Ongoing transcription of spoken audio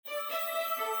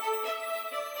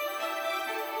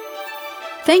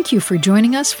Thank you for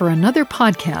joining us for another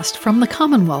podcast from the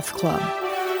Commonwealth Club.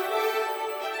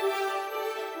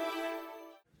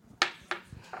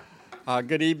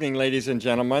 Good evening, ladies and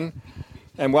gentlemen,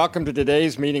 and welcome to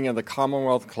today's meeting of the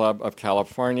Commonwealth Club of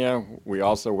California. We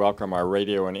also welcome our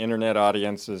radio and internet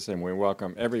audiences, and we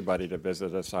welcome everybody to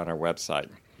visit us on our website.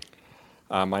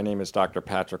 My name is Dr.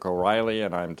 Patrick O'Reilly,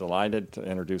 and I'm delighted to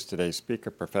introduce today's speaker,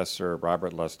 Professor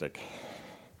Robert Lustig.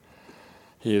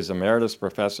 He is Emeritus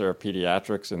Professor of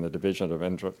Pediatrics in the Division of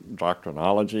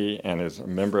Endocrinology and is a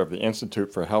member of the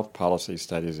Institute for Health Policy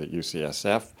Studies at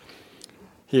UCSF.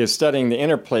 He is studying the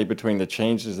interplay between the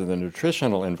changes in the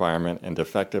nutritional environment and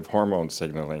defective hormone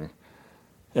signaling,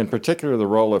 in particular the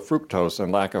role of fructose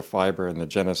and lack of fiber in the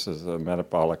genesis of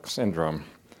metabolic syndrome.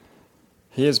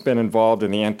 He has been involved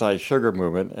in the anti-sugar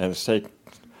movement and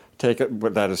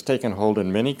that has taken hold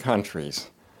in many countries.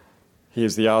 He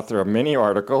is the author of many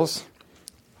articles,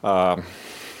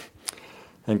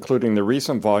 including the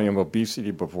recent volume Obesity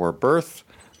Before Birth,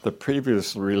 the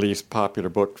previously released popular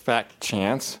book Fat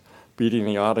Chance, Beating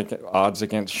the Odds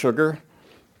Against Sugar,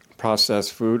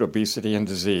 Processed Food, Obesity, and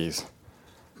Disease,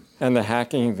 and The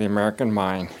Hacking the American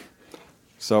Mind.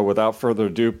 So without further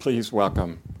ado, please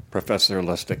welcome Professor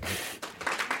Lustig.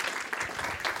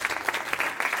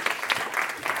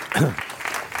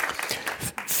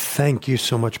 Thank you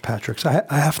so much, Patrick.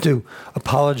 I have to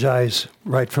apologize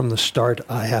right from the start.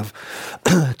 I have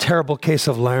a terrible case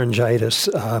of laryngitis.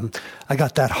 I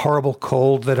got that horrible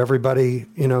cold that everybody,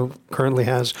 currently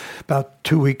has about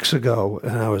 2 weeks ago,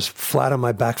 and I was flat on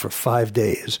my back for 5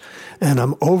 days. And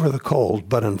I'm over the cold,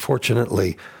 but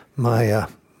unfortunately, my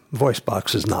voice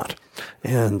box is not.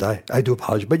 And I do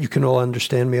apologize, but you can all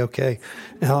understand me okay.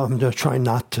 Now I'm going to try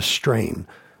not to strain.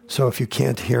 So if you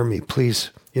can't hear me,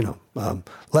 please,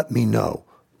 let me know.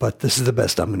 But this is the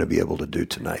best I'm going to be able to do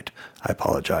tonight. I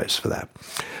apologize for that.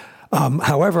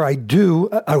 However, I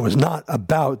was not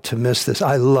about to miss this.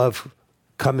 I love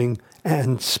coming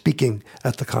and speaking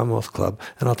at the Commonwealth Club,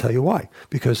 and I'll tell you why.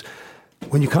 Because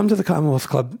when you come to the Commonwealth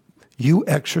Club, you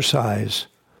exercise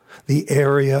the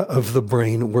area of the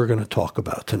brain we're going to talk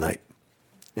about tonight.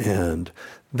 And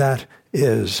that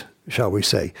is, shall we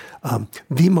say,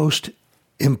 the most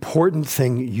important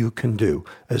thing you can do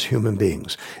as human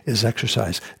beings is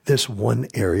exercise this one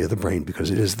area of the brain,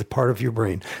 because it is the part of your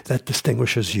brain that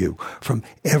distinguishes you from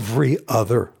every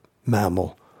other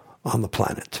mammal on the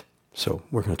planet. So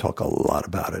we're going to talk a lot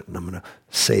about it, and I'm going to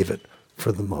save it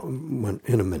for the moment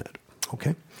in a minute.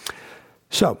 Okay?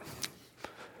 So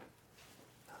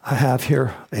I have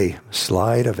here a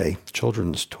slide of a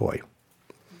children's toy.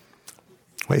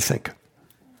 What do you think?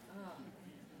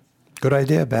 Good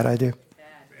idea? Bad idea?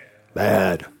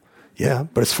 Bad. Yeah,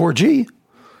 but it's 4G.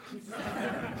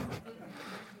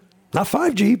 Not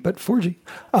 5G, but 4G.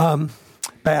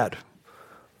 Bad.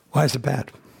 Why is it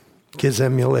bad? Kids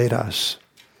emulate us.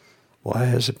 Why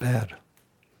is it bad?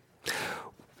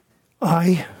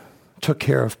 I took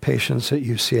care of patients at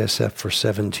UCSF for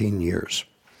 17 years.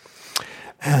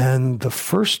 And the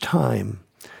first time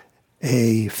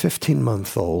a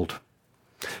 15-month-old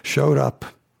showed up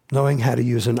knowing how to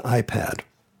use an iPad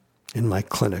in my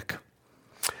clinic,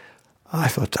 I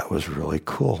thought that was really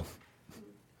cool.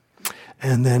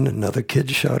 And then another kid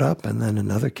showed up, and then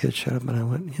another kid showed up, and I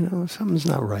went, something's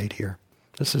not right here.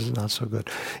 This is not so good.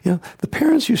 The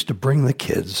parents used to bring the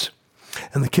kids,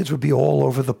 and the kids would be all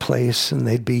over the place, and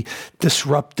they'd be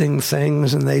disrupting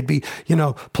things, and they'd be,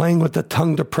 playing with the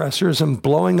tongue depressors and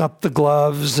blowing up the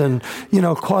gloves and,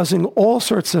 causing all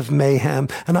sorts of mayhem.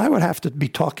 And I would have to be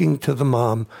talking to the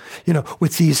mom,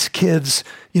 with these kids,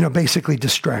 basically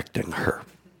distracting her.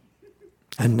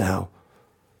 And now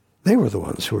they were the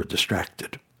ones who were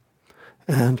distracted.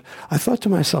 And I thought to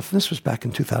myself, this was back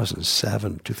in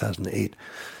 2007, 2008.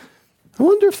 I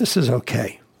wonder if this is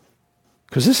okay,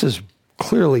 because this is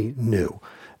clearly new,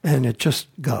 and it just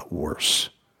got worse.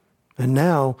 And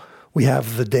now we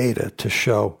have the data to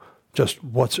show just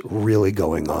what's really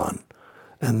going on.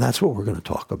 And that's what we're going to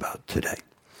talk about today.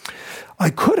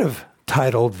 I could have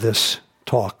titled this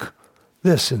talk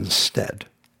this instead.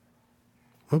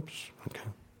 Oops, okay.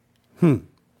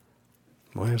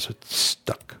 Why is it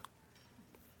stuck?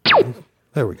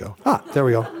 There we go. There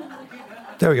we go.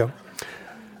 There we go.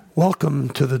 Welcome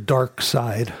to the dark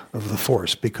side of the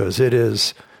force, because it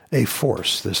is a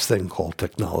force, this thing called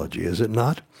technology, is it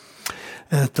not?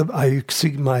 I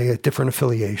see my different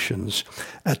affiliations.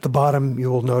 At the bottom, you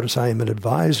will notice I am an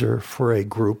advisor for a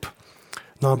group,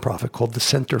 nonprofit, called the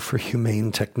Center for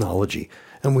Humane Technology,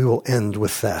 and we will end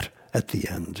with that at the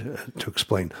end to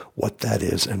explain what that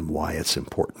is and why it's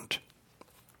important.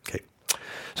 Okay.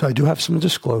 So I do have some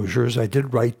disclosures. I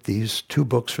did write these 2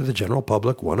 books for the general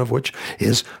public, one of which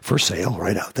is for sale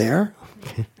right out there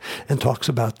and talks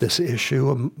about this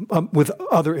issue with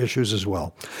other issues as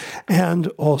well. And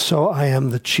also I am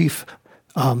the chief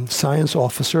science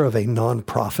officer of a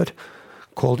nonprofit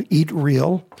called Eat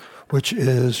Real, which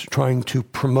is trying to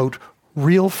promote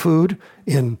real food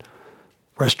in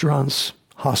restaurants,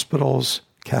 hospitals,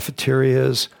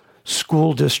 cafeterias,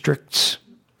 school districts,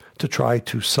 to try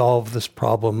to solve this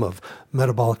problem of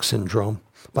metabolic syndrome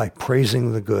by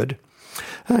praising the good.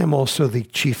 And I am also the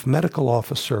chief medical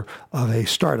officer of a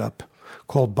startup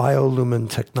called BioLumen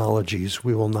Technologies.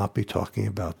 We will not be talking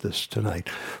about this tonight,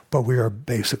 but we are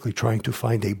basically trying to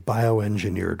find a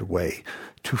bioengineered way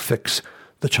to fix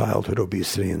the childhood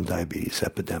obesity and diabetes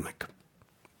epidemic.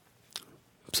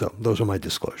 So those are my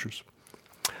disclosures.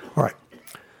 All right.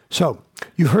 So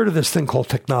you've heard of this thing called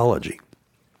technology.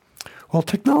 Well,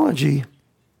 technology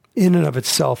in and of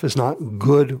itself is not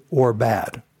good or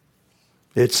bad.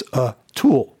 It's a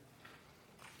tool.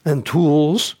 And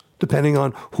tools, depending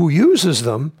on who uses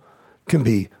them, can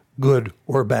be good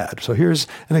or bad. So here's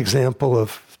an example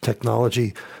of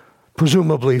technology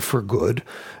presumably for good,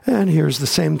 and here's the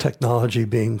same technology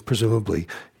being presumably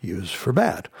used for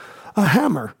bad. A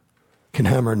hammer can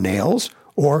hammer nails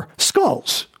or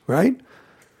skulls, right?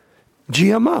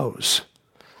 GMOs,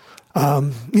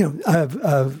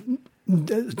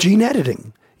 gene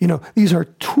editing. These are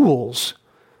tools.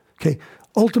 Okay.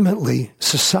 Ultimately,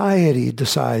 society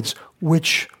decides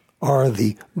which are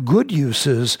the good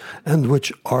uses and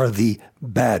which are the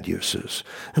bad uses.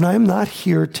 And I am not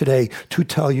here today to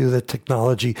tell you that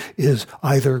technology is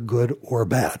either good or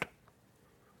bad.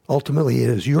 Ultimately, it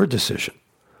is your decision.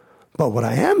 But what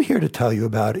I am here to tell you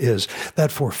about is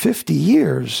that for 50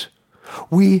 years,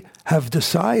 we have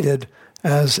decided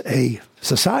as a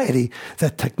society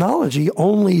that technology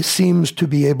only seems to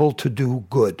be able to do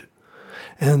good.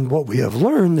 And what we have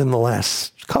learned in the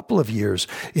last couple of years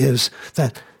is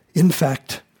that, in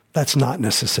fact, that's not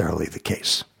necessarily the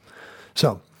case.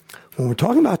 So when we're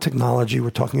talking about technology,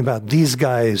 we're talking about these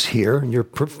guys here, and you're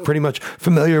pretty much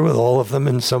familiar with all of them,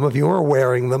 and some of you are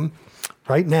wearing them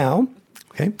right now.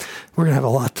 Okay, we're going to have a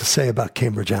lot to say about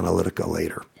Cambridge Analytica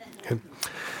later. Okay?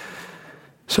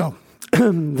 So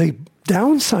the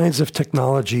downsides of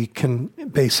technology can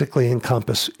basically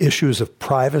encompass issues of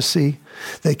privacy.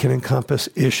 They can encompass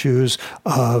issues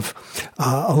of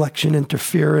election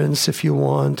interference, if you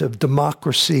want, of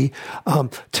democracy.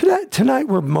 Tonight,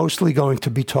 we're mostly going to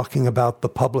be talking about the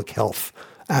public health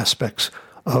aspects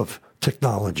of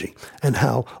technology and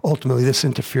how ultimately this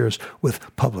interferes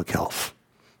with public health.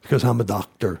 Because I'm a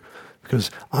doctor, because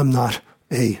I'm not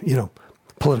a,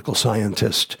 political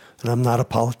scientist, and I'm not a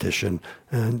politician,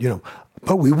 and,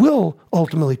 but we will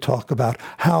ultimately talk about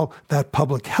how that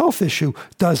public health issue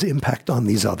does impact on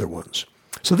these other ones.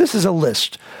 So this is a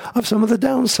list of some of the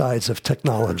downsides of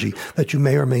technology that you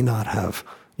may or may not have,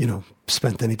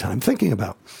 spent any time thinking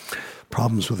about.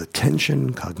 Problems with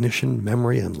attention, cognition,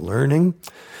 memory, and learning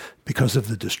because of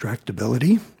the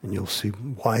distractibility, and you'll see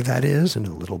why that is in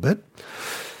a little bit.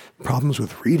 Problems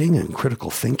with reading and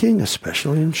critical thinking,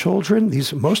 especially in children.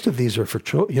 Most of these are for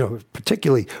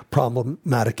particularly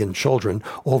problematic in children,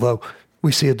 although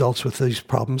we see adults with these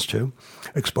problems too.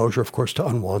 Exposure, of course, to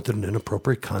unwanted and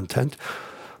inappropriate content.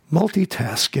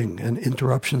 Multitasking and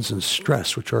interruptions and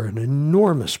stress, which are an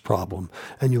enormous problem.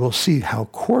 And you will see how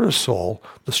cortisol,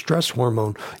 the stress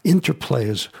hormone,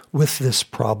 interplays with this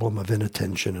problem of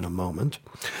inattention in a moment.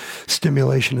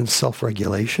 Stimulation and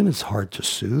self-regulation. It's hard to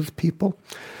soothe people.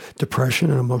 Depression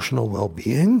and emotional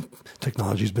well-being.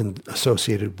 Technology has been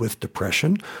associated with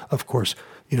depression. Of course,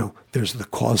 there's the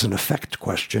cause and effect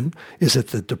question. Is it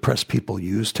that depressed people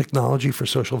use technology for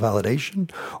social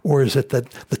validation? Or is it that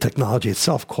the technology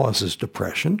itself causes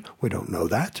depression? We don't know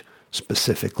that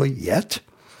specifically yet.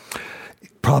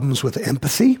 Problems with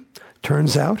empathy.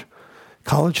 Turns out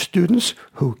college students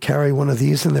who carry one of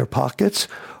these in their pockets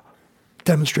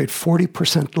demonstrate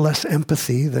 40% less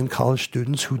empathy than college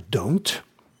students who don't.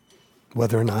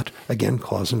 Whether or not, again,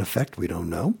 cause and effect, we don't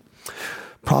know.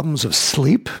 Problems of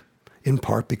sleep, in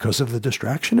part because of the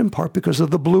distraction, in part because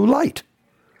of the blue light,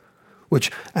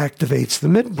 which activates the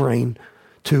midbrain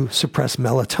to suppress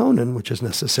melatonin, which is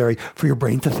necessary for your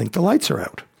brain to think the lights are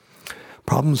out.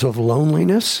 Problems of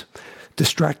loneliness,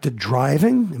 distracted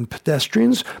driving and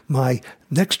pedestrians. My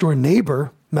next-door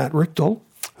neighbor, Matt Richtel,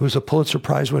 who's a Pulitzer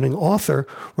Prize-winning author,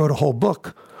 wrote a whole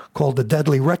book called The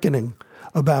Deadly Reckoning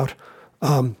about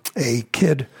a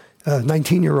kid, a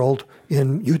 19-year-old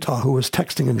in Utah who was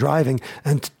texting and driving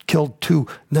and killed 2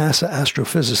 NASA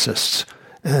astrophysicists.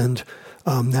 And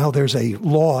now there's a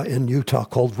law in Utah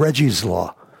called Reggie's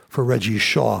Law, for Reggie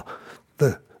Shaw,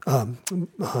 the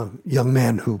young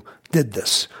man who did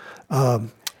this.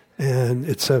 And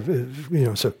it's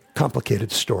a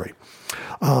complicated story.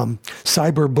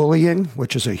 Cyberbullying,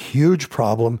 which is a huge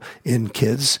problem in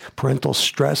kids, parental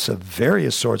stress of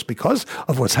various sorts because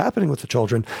of what's happening with the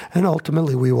children. And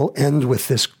ultimately, we will end with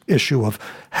this issue of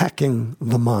hacking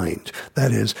the mind.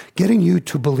 That is, getting you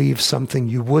to believe something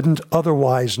you wouldn't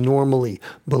otherwise normally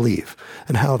believe,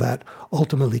 and how that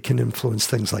ultimately can influence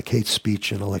things like hate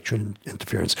speech and election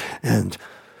interference. And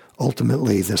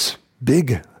ultimately, this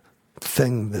big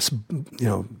thing, this,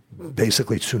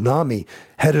 basically tsunami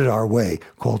headed our way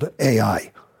called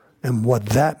AI, and what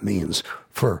that means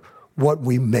for what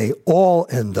we may all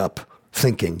end up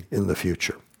thinking in the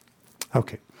future.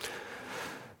 Okay.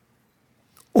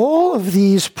 All of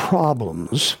these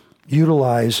problems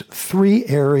utilize three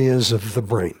areas of the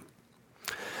brain.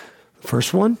 The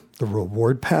first one, the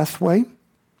reward pathway,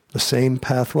 the same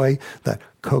pathway that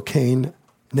cocaine,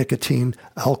 nicotine,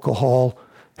 alcohol,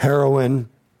 heroin,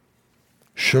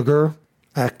 sugar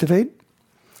activate.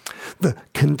 The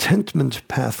contentment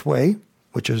pathway,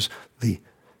 which is the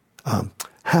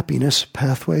happiness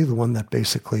pathway, the one that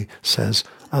basically says,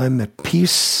 I'm at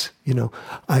peace,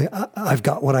 I've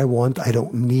got what I want, I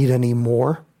don't need any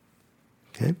more.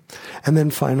 Okay? And then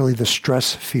finally, the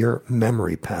stress, fear,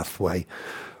 memory pathway,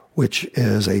 which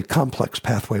is a complex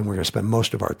pathway, and we're going to spend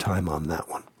most of our time on that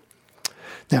one.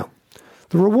 Now,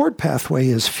 the reward pathway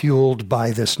is fueled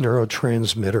by this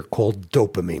neurotransmitter called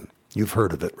dopamine. You've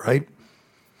heard of it, right?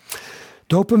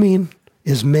 Dopamine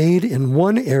is made in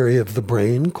one area of the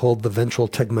brain called the ventral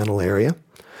tegmental area,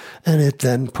 and it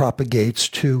then propagates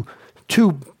to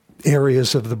two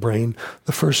areas of the brain.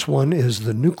 The first one is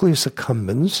the nucleus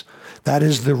accumbens. That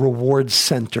is the reward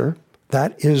center.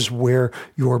 That is where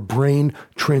your brain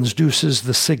transduces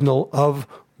the signal of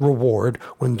reward.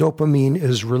 When dopamine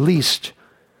is released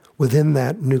within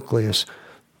that nucleus,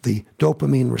 the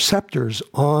dopamine receptors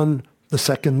on the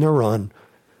second neuron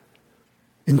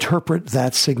interpret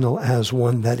that signal as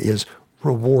one that is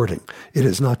rewarding. It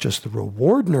is not just the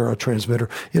reward neurotransmitter,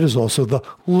 it is also the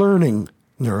learning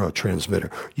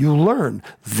neurotransmitter. You learn,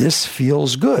 this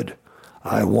feels good.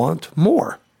 I want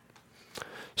more.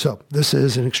 So this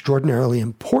is an extraordinarily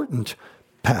important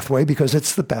pathway because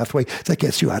it's the pathway that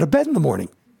gets you out of bed in the morning.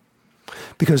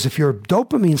 Because if your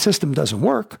dopamine system doesn't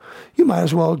work, you might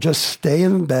as well just stay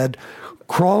in bed,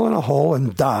 crawl in a hole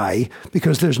and die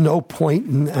because there's no point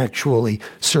in actually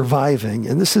surviving.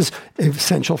 And this is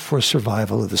essential for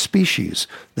survival of the species,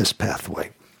 this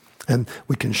pathway. And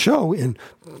we can show in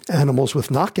animals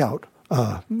with knockout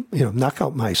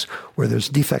mice where there's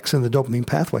defects in the dopamine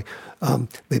pathway,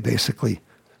 they basically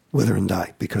wither and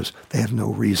die because they have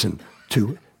no reason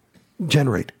to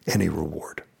generate any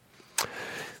reward.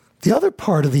 The other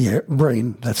part of the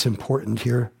brain that's important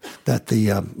here that the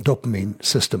dopamine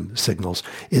system signals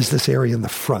is this area in the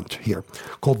front here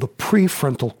called the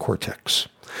prefrontal cortex.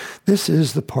 This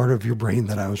is the part of your brain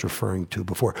that I was referring to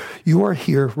before. You are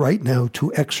here right now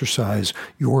to exercise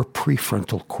your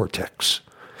prefrontal cortex.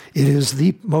 It is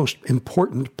the most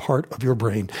important part of your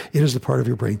brain. It is the part of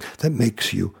your brain that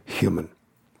makes you human.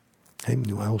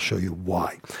 And I will show you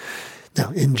why. Now,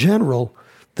 in general,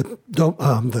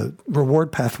 the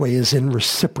reward pathway is in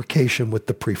reciprocation with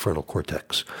the prefrontal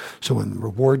cortex. So when the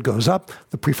reward goes up,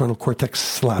 the prefrontal cortex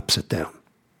slaps it down,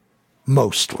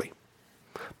 mostly.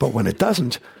 But when it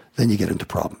doesn't, then you get into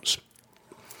problems.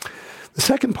 The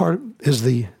second part is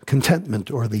the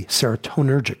contentment or the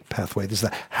serotonergic pathway. This is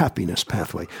the happiness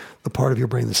pathway, the part of your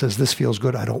brain that says, this feels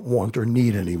good, I don't want or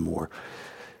need anymore.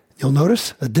 You'll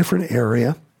notice a different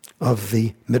area of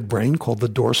the midbrain called the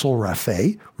dorsal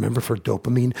raphe. Remember, for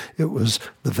dopamine, it was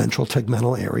the ventral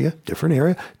tegmental area,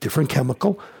 different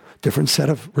chemical, different set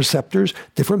of receptors,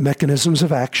 different mechanisms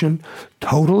of action,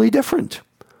 totally different.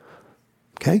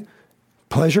 Okay?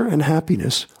 Pleasure and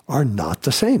happiness are not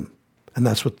the same. And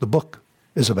that's what the book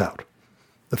is about.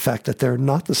 The fact that they're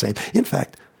not the same. In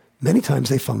fact, many times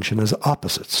they function as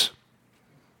opposites.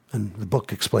 And the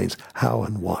book explains how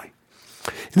and why.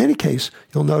 In any case,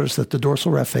 you'll notice that the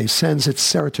dorsal raphe sends its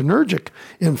serotonergic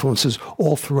influences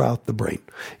all throughout the brain.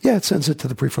 Yeah, it sends it to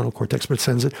the prefrontal cortex, but it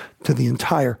sends it to the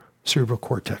entire cerebral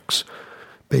cortex,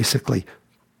 basically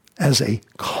as a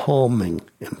calming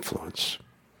influence.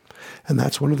 And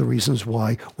that's one of the reasons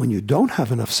why when you don't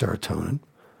have enough serotonin,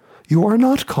 you are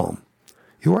not calm.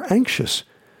 You are anxious.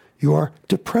 You are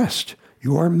depressed.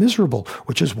 You are miserable,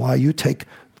 which is why you take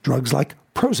drugs like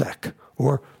Prozac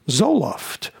or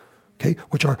Zoloft, okay,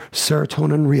 which are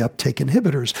serotonin reuptake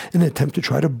inhibitors in an attempt to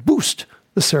try to boost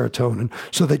the serotonin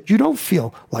so that you don't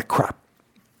feel like crap.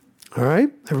 All right?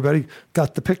 Everybody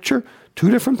got the picture? 2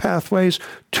 different pathways,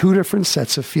 2 different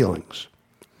sets of feelings.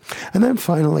 And then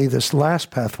finally, this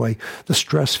last pathway, the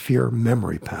stress, fear,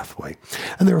 memory pathway.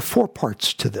 And there are 4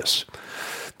 parts to this.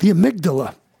 The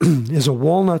amygdala is a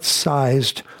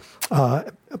walnut-sized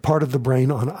part of the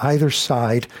brain on either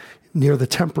side near the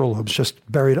temporal lobes, just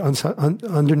buried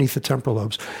underneath the temporal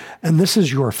lobes. And this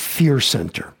is your fear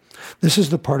center. This is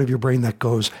the part of your brain that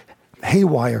goes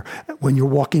haywire when you're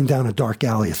walking down a dark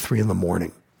alley at 3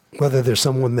 a.m, whether there's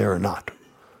someone there or not.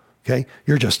 Okay?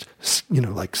 You're just,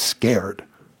 like scared,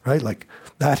 right? Like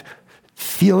that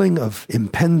feeling of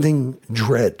impending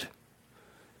dread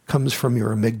comes from your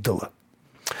amygdala.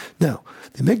 Now,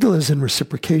 the amygdala is in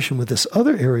reciprocation with this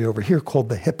other area over here called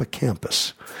the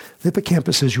hippocampus. The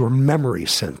hippocampus is your memory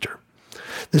center.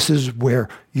 This is where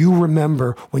you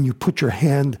remember when you put your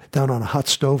hand down on a hot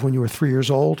stove when you were 3 years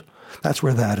old. That's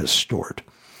where that is stored.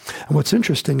 And what's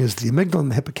interesting is the amygdala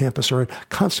and the hippocampus are in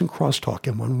constant crosstalk.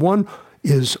 And when one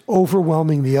is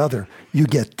overwhelming the other, you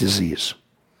get disease.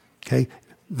 Okay?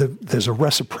 There's a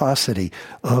reciprocity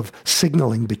of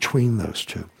signaling between those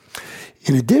two.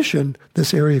 In addition,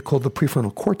 this area called the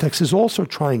prefrontal cortex is also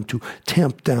trying to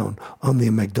tamp down on the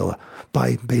amygdala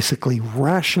by basically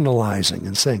rationalizing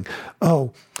and saying,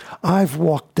 oh, I've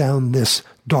walked down this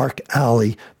dark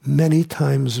alley many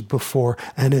times before,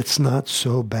 and it's not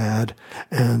so bad,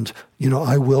 and,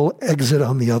 I will exit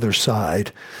on the other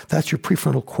side. That's your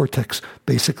prefrontal cortex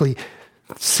basically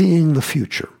seeing the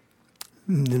future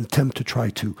in an attempt to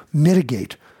try to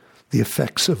mitigate the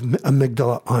effects of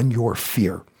amygdala on your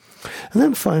fear. And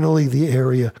then finally, the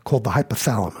area called the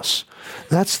hypothalamus.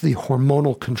 That's the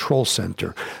hormonal control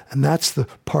center. And that's the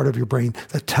part of your brain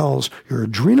that tells your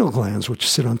adrenal glands, which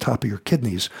sit on top of your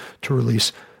kidneys, to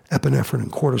release epinephrine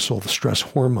and cortisol, the stress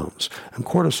hormones. And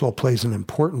cortisol plays an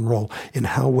important role in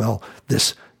how well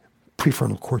this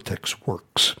prefrontal cortex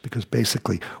works. Because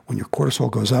basically, when your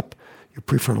cortisol goes up, your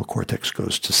prefrontal cortex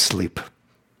goes to sleep.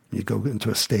 You go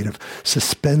into a state of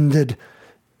suspended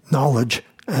knowledge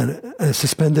and a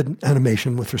suspended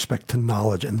animation with respect to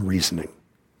knowledge and reasoning.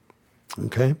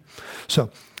 Okay?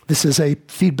 So this is a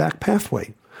feedback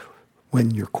pathway.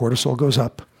 When your cortisol goes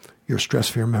up, your stress,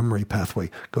 fear, memory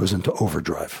pathway goes into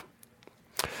overdrive.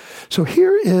 So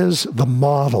here is the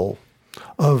model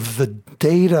of the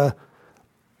data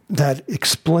that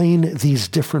explain these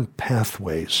different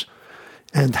pathways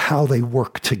and how they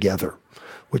work together,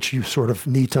 which you sort of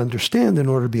need to understand in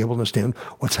order to be able to understand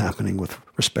what's happening with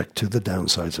respect to the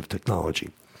downsides of technology.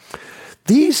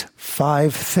 These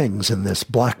 5 things in this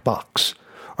black box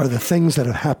are the things that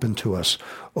have happened to us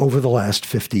over the last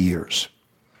 50 years.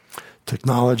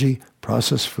 Technology,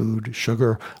 processed food,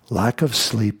 sugar, lack of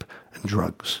sleep, and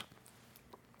drugs.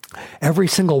 Every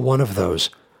single one of those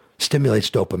stimulates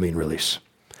dopamine release.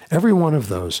 Every one of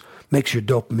those makes your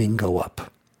dopamine go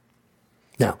up.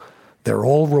 Now, they're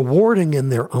all rewarding in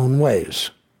their own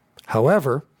ways.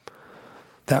 However,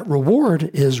 that reward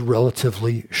is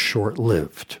relatively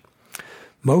short-lived.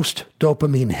 Most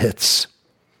dopamine hits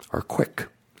are quick,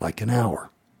 like an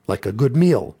hour, like a good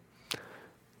meal.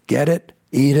 Get it,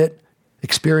 eat it,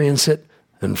 experience it,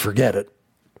 and forget it.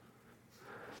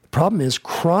 The problem is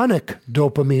chronic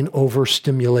dopamine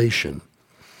overstimulation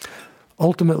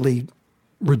ultimately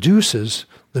reduces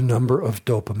the number of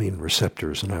dopamine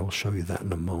receptors, and I will show you that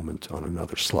in a moment on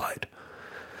another slide.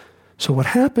 So what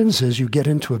happens is you get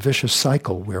into a vicious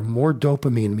cycle where more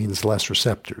dopamine means less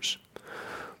receptors.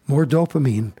 More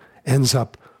dopamine ends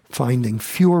up finding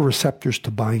fewer receptors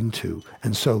to bind to,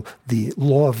 and so the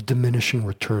law of diminishing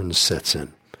returns sets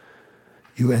in.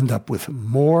 You end up with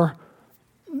more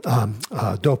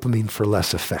dopamine for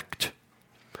less effect.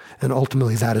 And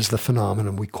ultimately, that is the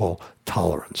phenomenon we call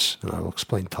tolerance. And I will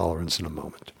explain tolerance in a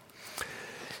moment.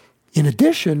 In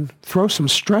addition, throw some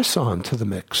stress onto the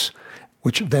mix,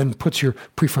 which then puts your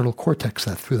prefrontal cortex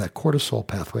through that cortisol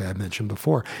pathway I mentioned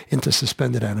before into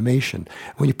suspended animation.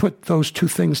 When you put those 2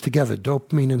 things together,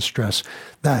 dopamine and stress,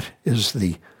 that is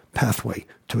the pathway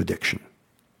to addiction.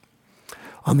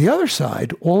 On the other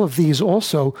side, all of these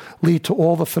also lead to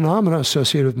all the phenomena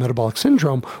associated with metabolic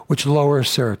syndrome, which lowers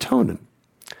serotonin.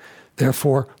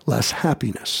 Therefore, less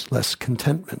happiness, less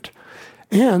contentment.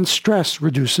 And stress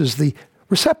reduces the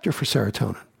receptor for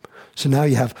serotonin. So now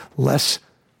you have less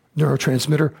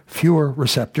neurotransmitter, fewer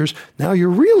receptors. Now you're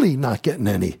really not getting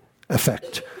any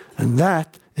effect. And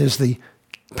that is the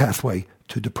pathway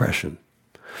to depression.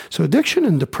 So addiction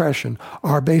and depression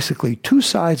are basically 2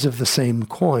 sides of the same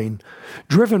coin,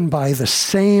 driven by the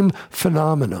same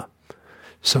phenomena.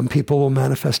 Some people will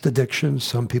manifest addiction,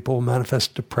 some people will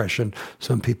manifest depression,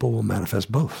 some people will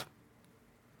manifest both.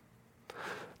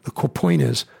 The point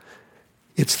is,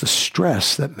 It's the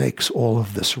stress that makes all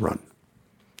of this run.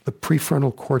 The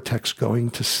prefrontal cortex going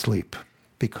to sleep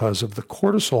because of the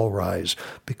cortisol rise,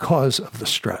 because of the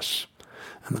stress.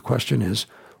 And the question is,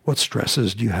 what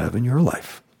stresses do you have in your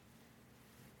life?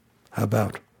 How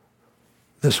about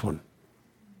this one?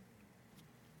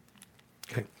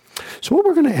 Okay. So what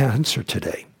we're going to answer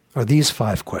today are these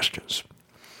 5 questions.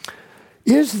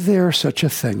 Is there such a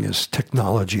thing as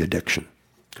technology addiction?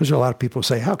 Because there are a lot of people who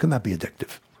say, how can that be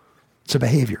addictive? It's a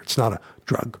behavior. It's not a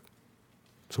drug.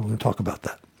 So we're going to talk about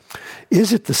that.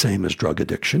 Is it the same as drug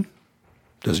addiction?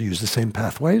 Does it use the same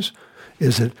pathways?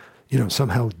 Is it,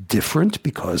 somehow different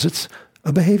because it's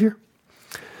a behavior?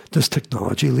 Does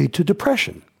technology lead to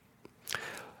depression?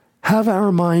 Have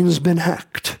our minds been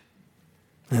hacked?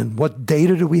 And what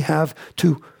data do we have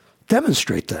to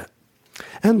demonstrate that?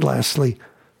 And lastly,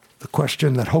 the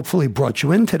question that hopefully brought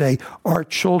you in today, are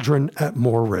children at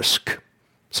more risk?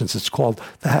 Since it's called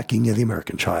the hacking of the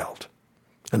American child.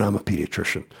 And I'm a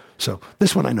pediatrician, so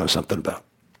this one I know something about.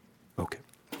 Okay.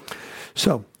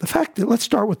 So let's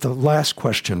start with the last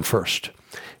question first.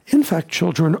 In fact,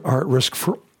 children are at risk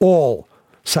for all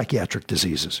psychiatric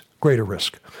diseases, greater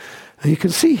risk. And you can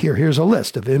see here's a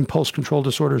list of impulse control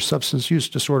disorders, substance use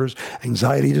disorders,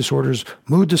 anxiety disorders,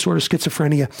 mood disorders,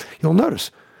 schizophrenia. You'll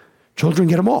notice children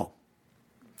get them all.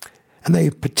 And they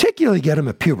particularly get them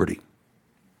at puberty.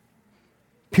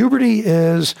 Puberty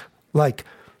is like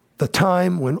the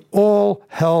time when all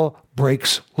hell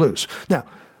breaks loose. Now,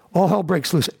 all hell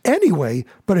breaks loose anyway,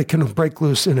 but it can break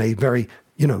loose in a very,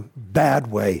 bad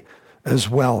way as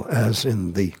well as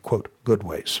in the, quote, good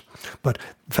ways. But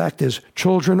the fact is,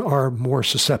 children are more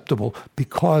susceptible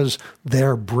because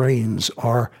their brains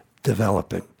are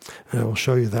developing. And I will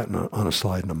show you that on a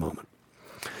slide in a moment.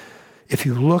 If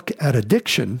you look at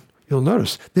addiction, you'll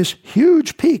notice this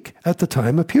huge peak at the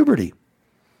time of puberty.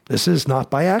 This is not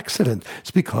by accident.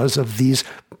 It's because of these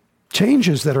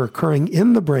changes that are occurring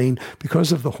in the brain,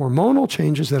 because of the hormonal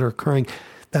changes that are occurring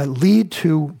that lead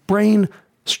to brain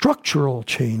structural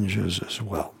changes as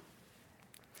well.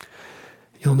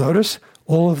 You'll notice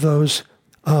all of those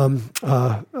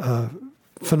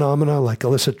phenomena like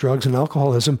illicit drugs and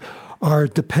alcoholism are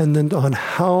dependent on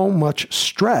how much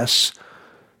stress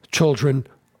children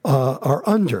are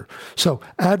under. So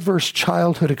adverse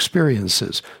childhood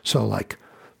experiences, so like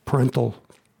parental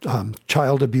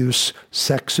child abuse,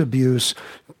 sex abuse,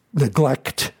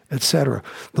 neglect, etc.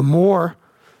 The more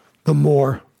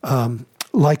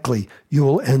likely you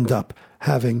will end up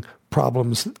having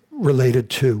problems related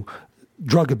to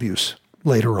drug abuse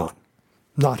later on.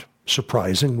 Not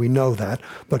surprising, we know that,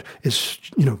 but it's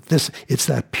it's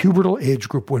that pubertal age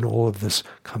group when all of this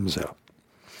comes out.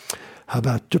 How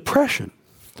about depression?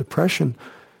 Depression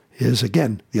is,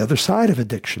 again, the other side of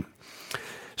addiction.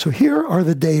 So here are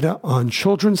the data on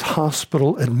children's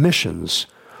hospital admissions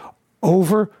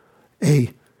over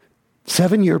a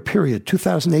 7-year period,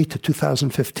 2008 to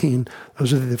 2015.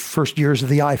 Those are the first years of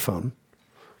the iPhone.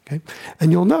 Okay?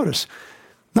 And you'll notice,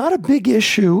 not a big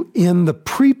issue in the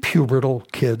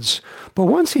prepubertal kids, but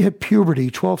once you hit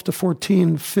puberty, 12 to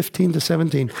 14, 15 to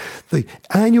 17, the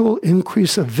annual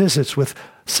increase of visits with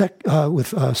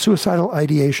suicidal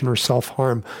ideation or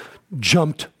self-harm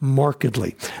jumped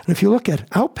markedly. And if you look at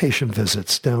outpatient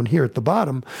visits down here at the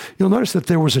bottom, you'll notice that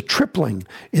there was a tripling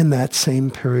in that same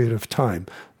period of time,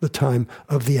 the time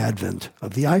of the advent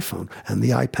of the iPhone and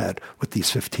the iPad, with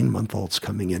these 15-month-olds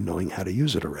coming in knowing how to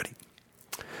use it already.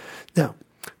 Now,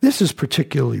 this is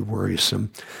particularly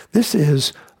worrisome. This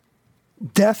is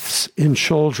deaths in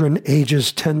children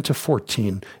ages 10 to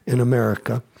 14 in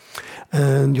America.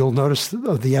 And you'll notice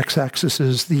the x-axis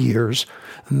is the years,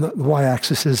 and the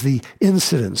y-axis is the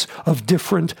incidence of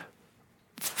different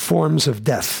forms of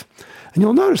death. And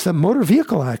you'll notice that motor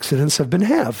vehicle accidents have been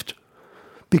halved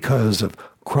because of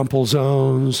crumple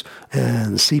zones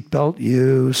and seatbelt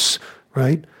use,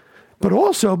 right? But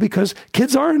also because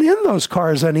kids aren't in those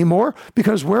cars anymore,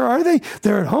 because where are they?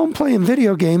 They're at home playing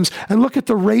video games, and look at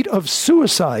the rate of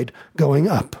suicide going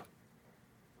up.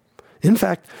 In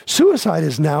fact, suicide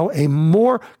is now a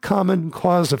more common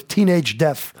cause of teenage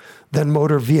death than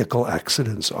motor vehicle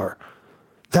accidents are.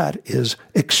 That is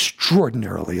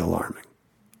extraordinarily alarming.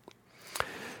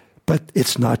 But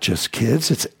it's not just kids,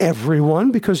 it's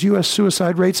everyone, because U.S.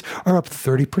 suicide rates are up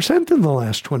 30% in the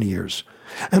last 20 years.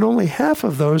 And only half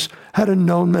of those had a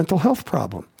known mental health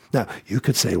problem. Now, you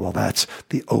could say, well, that's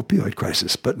the opioid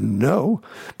crisis. But no,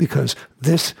 because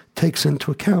this takes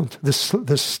into account, this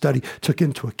study took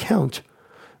into account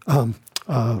opioid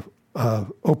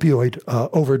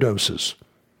overdoses.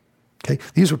 Okay?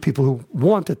 These were people who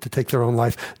wanted to take their own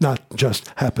life, not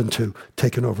just happened to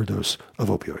take an overdose of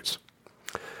opioids.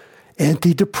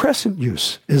 Antidepressant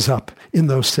use is up in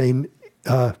those same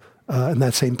in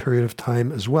that same period of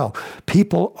time as well.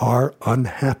 People are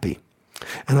unhappy.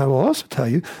 And I will also tell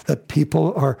you that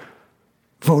people are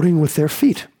voting with their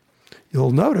feet.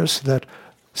 You'll notice that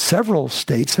several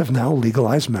states have now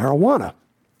legalized marijuana.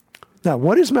 Now,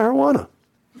 what is marijuana?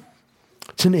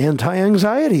 It's an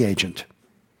anti-anxiety agent.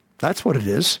 That's what it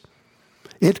is.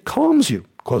 It calms you.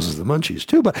 Causes the munchies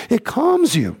too, but it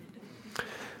calms you.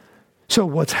 So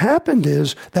what's happened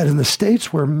is that in the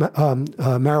states where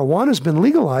marijuana has been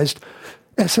legalized,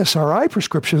 SSRI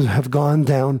prescriptions have gone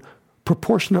down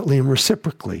proportionately and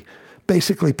reciprocally.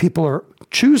 Basically, people are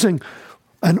choosing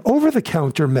an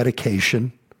over-the-counter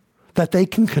medication that they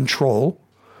can control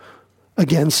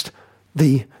against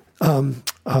the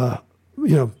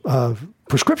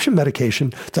prescription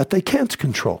medication that they can't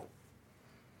control.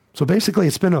 So basically,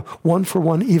 it's been a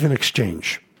one-for-one even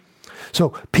exchange.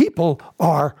 So people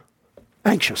are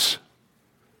anxious.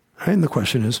 Right? And the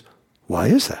question is, why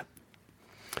is that?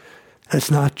 And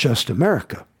it's not just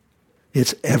America.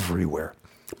 It's everywhere.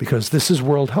 Because this is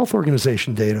World Health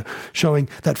Organization data showing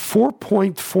that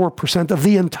 4.4% of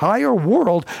the entire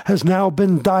world has now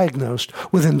been diagnosed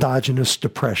with endogenous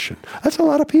depression. That's a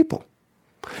lot of people.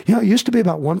 You know, it used to be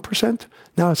about 1%.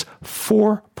 Now it's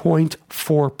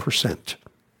 4.4%.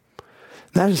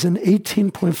 That is an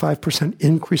 18.5%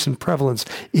 increase in prevalence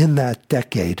in that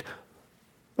decade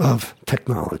of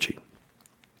technology.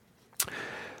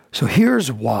 So here's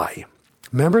why.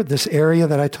 Remember this area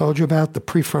that I told you about, the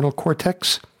prefrontal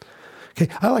cortex? Okay,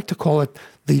 I like to call it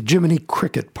the Jiminy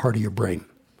Cricket part of your brain,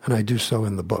 and I do so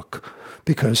in the book,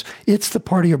 because it's the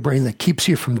part of your brain that keeps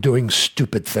you from doing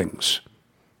stupid things.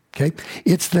 Okay?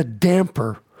 It's the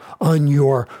damper on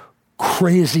your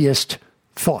craziest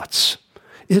thoughts.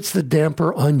 It's the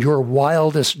damper on your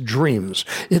wildest dreams.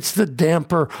 It's the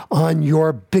damper on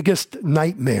your biggest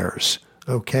nightmares,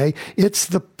 okay? It's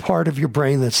the part of your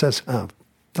brain that says, oh,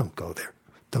 don't go there.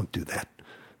 Don't do that,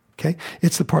 okay?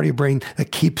 It's the part of your brain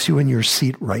that keeps you in your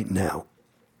seat right now,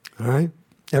 all right?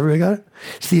 Everybody got it?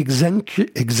 It's the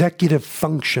executive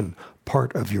function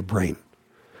part of your brain.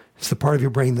 It's the part of your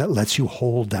brain that lets you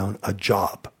hold down a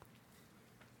job.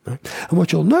 Right? And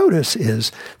what you'll notice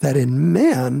is that in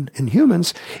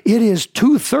humans, it is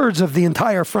 2/3 of the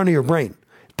entire front of your brain.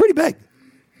 It's pretty big.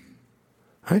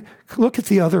 Right? Look at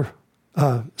the other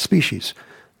species.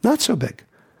 Not so big.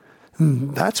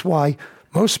 And that's why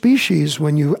most species,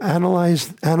 when you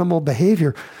analyze animal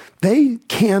behavior, they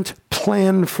can't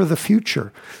plan for the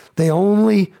future. They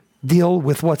only deal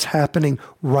with what's happening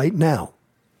right now,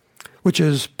 which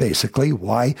is basically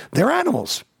why they're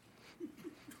animals.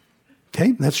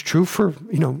 Okay, that's true for,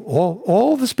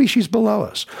 all the species below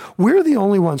us. We're the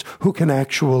only ones who can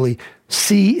actually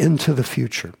see into the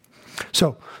future.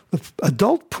 So the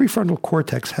adult prefrontal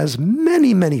cortex has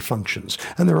many, many functions,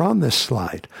 and they're on this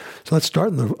slide. So let's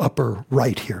start in the upper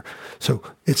right here. So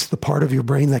it's the part of your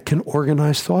brain that can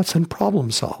organize thoughts and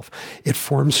problem solve. It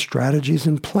forms strategies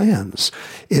and plans.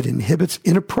 It inhibits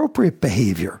inappropriate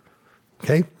behavior.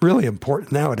 Okay, really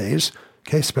important nowadays,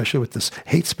 okay, especially with this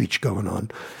hate speech going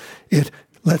on. It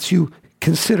lets you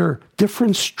consider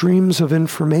different streams of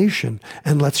information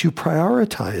and lets you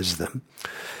prioritize them.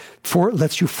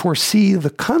 Lets you foresee the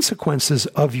consequences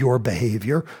of your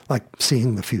behavior, like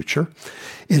seeing the future.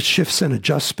 It shifts and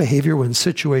adjusts behavior when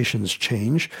situations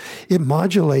change. It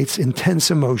modulates intense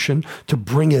emotion to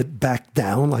bring it back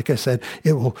down. Like I said,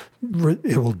 it will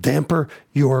damper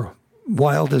your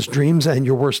wildest dreams and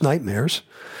your worst nightmares.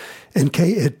 And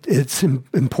it's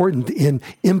important in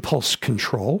impulse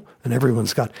control, and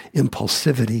everyone's got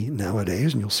impulsivity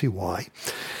nowadays, and you'll see why.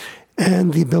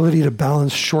 And the ability to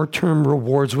balance short-term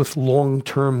rewards with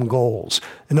long-term goals.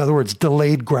 In other words,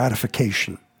 delayed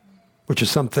gratification, which is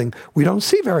something we don't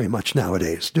see very much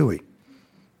nowadays, do we?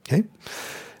 Okay?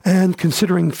 And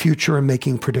considering future and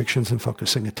making predictions and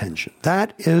focusing attention.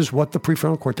 That is what the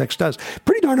prefrontal cortex does.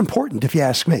 Pretty darn important, if you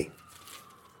ask me.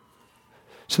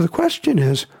 So the question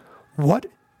is, what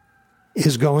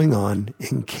is going on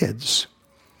in kids?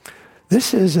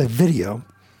 This is a video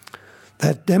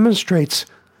that demonstrates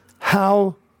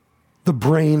how the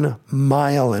brain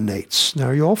myelinates. Now,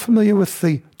 are you all familiar with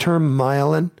the term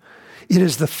myelin? It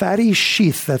is the fatty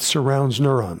sheath that surrounds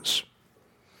neurons.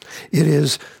 It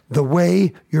is the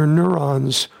way your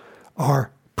neurons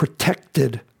are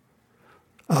protected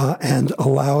and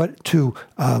allow it to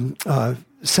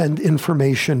send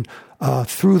information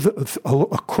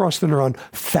across the neuron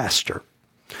faster.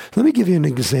 Let me give you an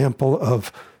example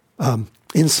of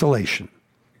insulation.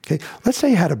 Okay, let's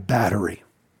say you had a battery.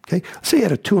 Okay, let's say you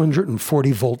had a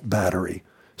 240-volt battery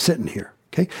sitting here.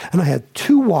 Okay, and I had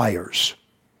two wires.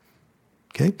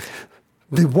 Okay,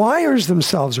 The wires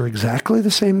themselves are exactly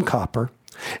the same copper,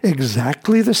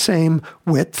 exactly the same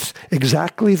width,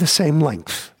 exactly the same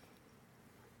length.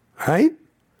 Right?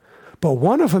 But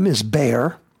one of them is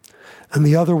bare, and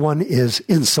the other one is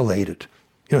insulated.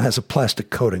 Has a plastic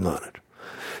coating on it.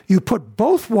 You put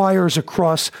both wires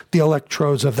across the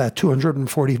electrodes of that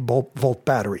 240 volt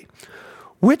battery.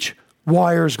 Which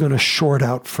wire is going to short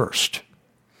out first?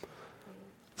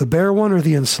 The bare one or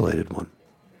the insulated one?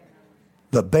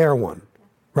 The bare one.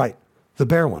 Right, the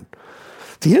bare one.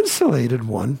 The insulated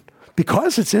one,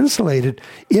 because it's insulated,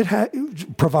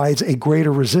 it provides a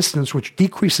greater resistance, which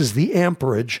decreases the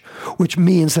amperage, which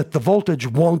means that the voltage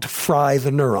won't fry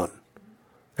the neuron.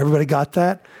 Everybody got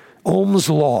that? Ohm's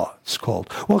law, it's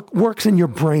called. Well, it works in your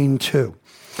brain too.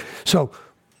 So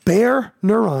bare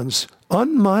neurons,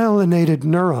 unmyelinated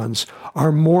neurons,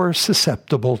 are more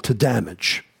susceptible to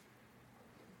damage.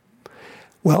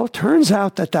 Well, it turns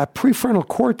out that prefrontal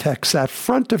cortex, that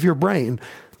front of your brain,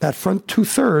 that front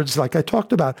 2/3, like I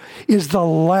talked about, is the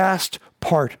last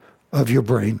part of your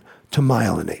brain to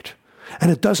myelinate.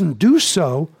 And it doesn't do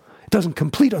so, it doesn't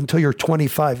complete until you're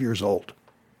 25 years old.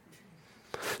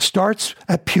 Starts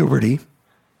at puberty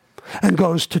and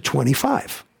goes to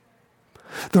 25.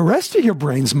 The rest of your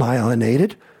brain's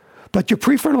myelinated, but your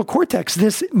prefrontal cortex,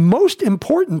 this most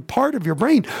important part of your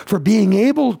brain for being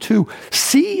able to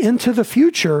see into the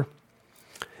future,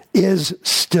 is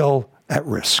still at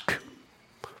risk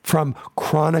from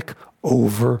chronic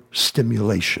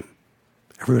overstimulation.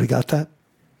 Everybody got that?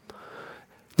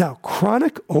 Now,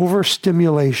 chronic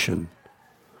overstimulation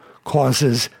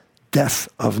causes death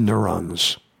of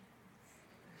neurons.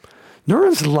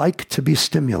 Neurons like to be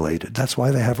stimulated. That's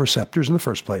why they have receptors in the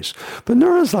first place. But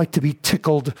neurons like to be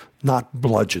tickled, not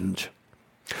bludgeoned.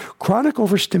 Chronic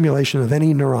overstimulation of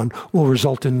any neuron will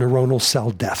result in neuronal cell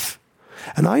death.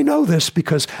 And I know this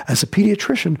because as a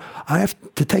pediatrician, I have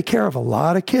to take care of a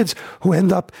lot of kids who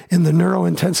end up in the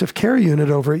neurointensive care unit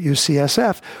over at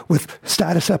UCSF with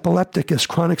status epilepticus,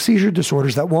 chronic seizure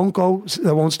disorders that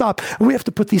won't stop. And we have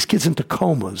to put these kids into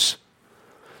comas,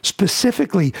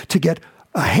 specifically to get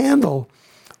a handle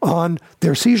on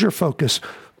their seizure focus,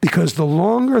 because the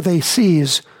longer they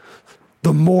seize,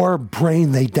 the more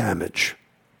brain they damage.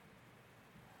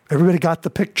 Everybody got the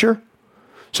picture?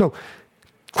 So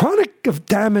chronic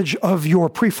damage of your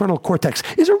prefrontal cortex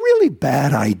is a really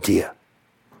bad idea.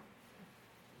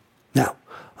 Now,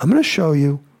 I'm going to show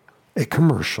you a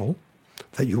commercial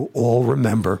that you all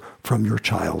remember from your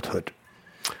childhood.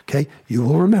 Okay, you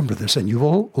will remember this, and you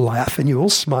will laugh, and you will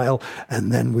smile,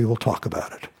 and then we will talk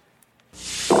about it.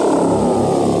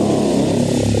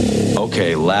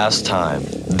 Okay, last time.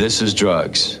 This is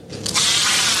drugs.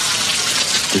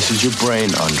 This is your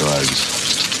brain on drugs.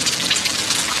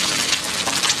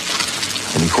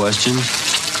 Any questions?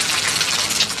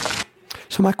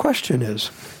 So my question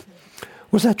is,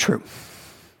 was that true?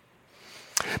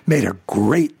 Made a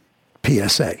great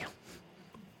PSA.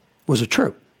 Was it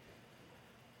true?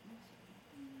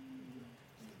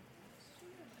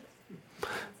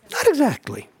 Not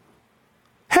exactly.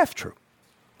 Half true.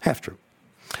 Half true.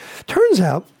 Turns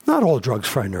out, not all drugs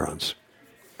fry neurons.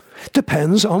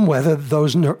 Depends on whether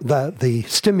the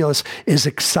stimulus is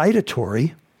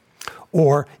excitatory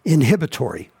or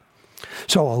inhibitory.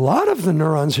 So a lot of the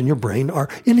neurons in your brain are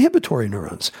inhibitory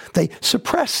neurons. They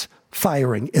suppress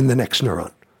firing in the next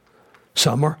neuron.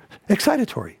 Some are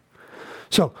excitatory.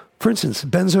 So, for instance,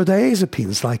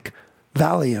 benzodiazepines like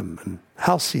Valium and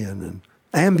Halcion and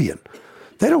Ambien,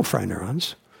 they don't fry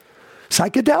neurons.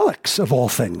 Psychedelics, of all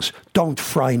things, don't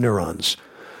fry neurons.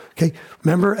 Okay,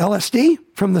 remember LSD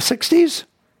from the 60s?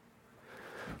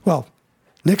 Well,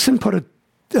 Nixon put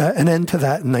an end to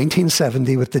that in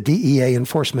 1970 with the DEA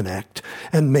Enforcement Act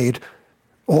and made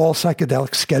all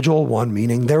psychedelics Schedule I,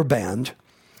 meaning they're banned.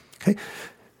 Okay,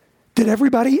 did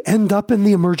everybody end up in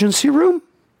the emergency room?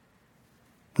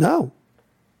 No.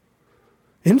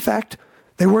 In fact,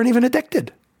 they weren't even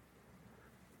addicted.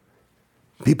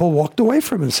 People walked away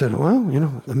from it and said, well,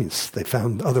 they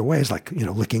found other ways, like,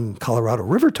 licking Colorado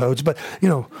River toads, but, we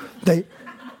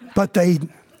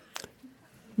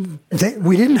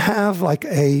didn't have like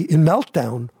a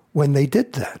meltdown when they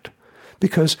did that,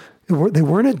 because they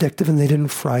weren't addictive and they didn't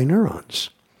fry neurons.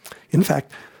 In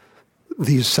fact,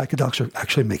 these psychedelics are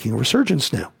actually making a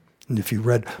resurgence now. And if you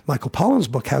read Michael Pollan's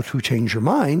book, How to Change Your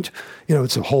Mind,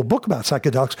 it's a whole book about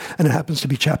psychedelics, and it happens to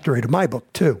be chapter 8 of my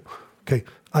book too. Okay,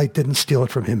 I didn't steal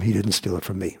it from him. He didn't steal it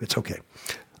from me. It's okay.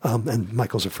 And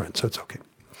Michael's a friend, so it's okay.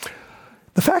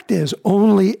 The fact is,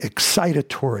 only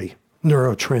excitatory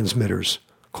neurotransmitters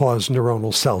cause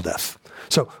neuronal cell death.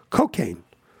 So cocaine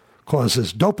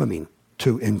causes dopamine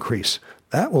to increase.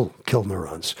 That will kill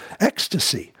neurons.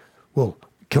 Ecstasy will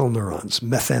kill neurons.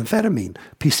 Methamphetamine,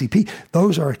 PCP,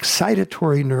 those are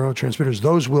excitatory neurotransmitters.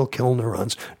 Those will kill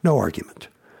neurons. No argument.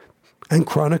 And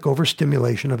chronic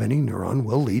overstimulation of any neuron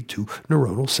will lead to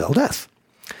neuronal cell death.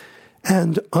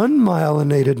 And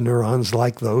unmyelinated neurons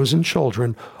like those in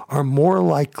children are more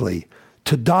likely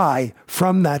to die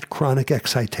from that chronic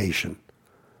excitation.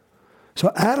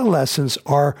 So adolescents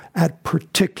are at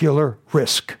particular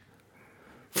risk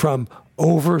from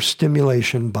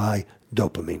overstimulation by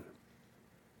dopamine.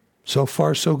 So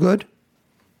far, so good.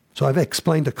 So I've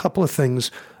explained a couple of things,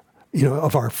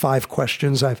 of our 5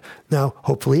 questions. I've now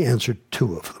hopefully answered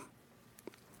 2 of them.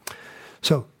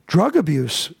 So drug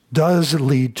abuse does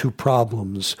lead to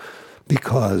problems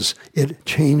because it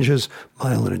changes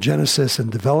myelinogenesis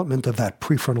and development of that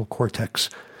prefrontal cortex,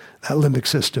 that limbic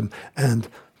system. And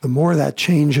the more that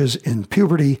changes in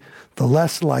puberty, the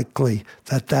less likely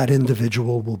that that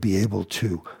individual will be able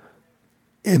to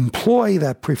employ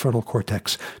that prefrontal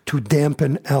cortex to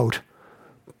dampen out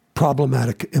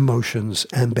problematic emotions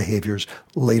and behaviors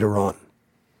later on.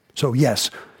 So yes,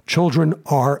 children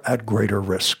are at greater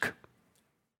risk.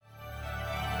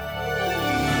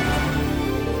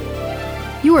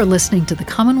 You are listening to the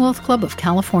Commonwealth Club of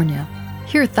California.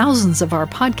 Hear thousands of our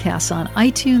podcasts on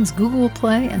iTunes, Google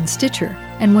Play, and Stitcher.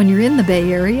 And when you're in the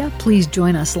Bay Area, please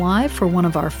join us live for one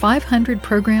of our 500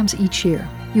 programs each year.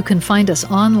 You can find us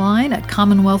online at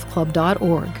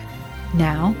commonwealthclub.org.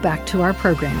 Now, back to our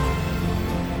program.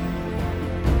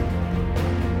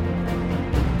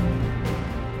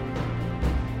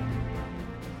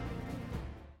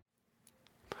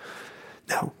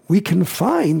 Now, we can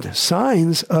find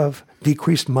signs of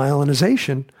decreased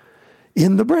myelinization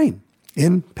in the brain.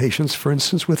 In patients, for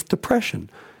instance, with depression.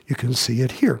 You can see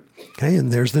it here. Okay, and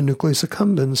there's the nucleus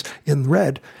accumbens in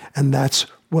red, and that's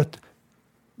what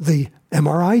the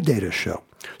MRI data show.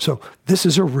 So this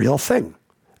is a real thing,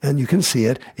 and you can see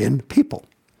it in people.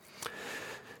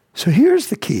 So here's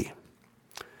the key.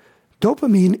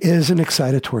 Dopamine is an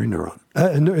excitatory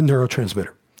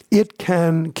neurotransmitter. It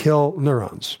can kill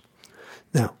neurons.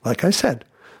 Now, like I said,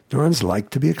 neurons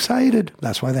like to be excited.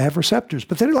 That's why they have receptors,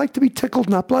 but they like to be tickled,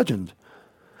 not bludgeoned.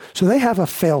 So they have a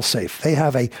fail-safe. They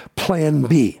have a plan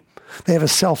B. They have a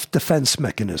self-defense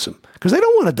mechanism because they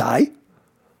don't want to die.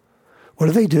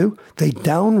 What do? They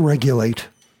downregulate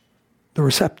the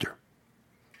receptor.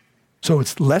 So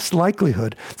it's less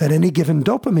likelihood that any given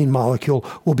dopamine molecule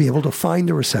will be able to find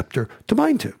a receptor to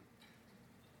bind to.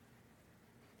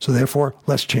 So therefore,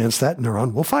 less chance that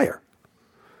neuron will fire.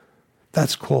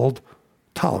 That's called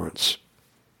tolerance.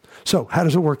 So how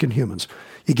does it work in humans?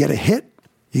 You get a hit,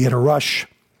 you get a rush,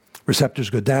 receptors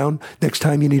go down. Next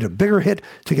time you need a bigger hit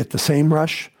to get the same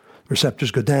rush,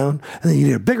 receptors go down. And then you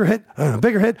need a bigger hit, and a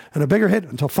bigger hit, and a bigger hit,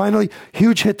 until finally,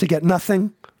 huge hit to get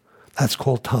nothing. That's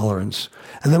called tolerance.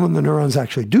 And then when the neurons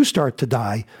actually do start to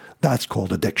die, that's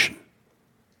called addiction.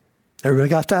 Everybody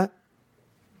got that?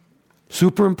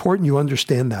 Super important you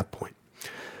understand that point.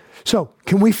 So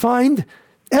can we find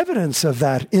evidence of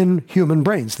that in human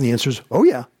brains? And the answer is, oh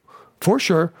yeah, for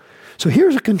sure. So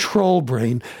here's a control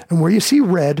brain, and where you see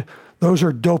red, those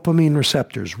are dopamine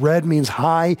receptors. Red means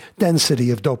high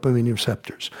density of dopamine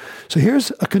receptors. So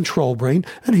here's a control brain,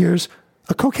 and here's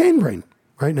a cocaine brain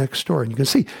right next door. And you can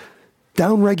see,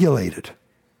 downregulated.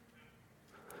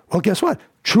 Well, guess what?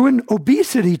 True in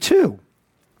obesity too.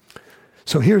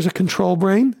 So here's a control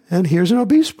brain, and here's an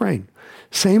obese brain.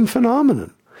 Same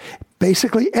phenomenon.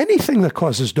 Basically, anything that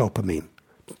causes dopamine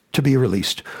to be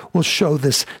released will show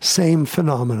this same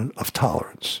phenomenon of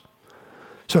tolerance.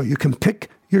 So you can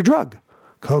pick your drug.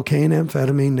 Cocaine,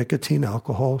 amphetamine, nicotine,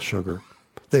 alcohol, sugar.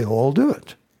 They all do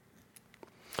it.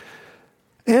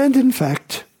 And in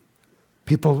fact,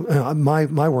 people, my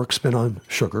work's been on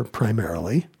sugar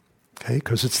primarily, okay,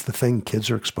 because it's the thing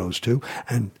kids are exposed to,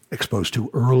 and exposed to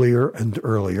earlier and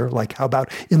earlier. Like how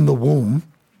about in the womb?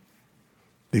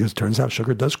 Because it turns out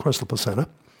sugar does cross the placenta.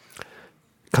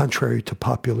 Contrary to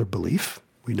popular belief,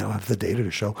 we now have the data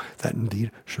to show that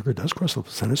indeed sugar does cross the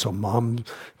placenta. So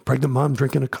pregnant mom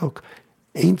drinking a Coke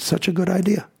ain't such a good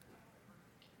idea.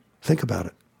 Think about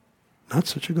it. Not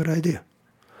such a good idea.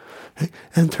 Okay?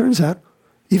 And it turns out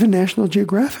even National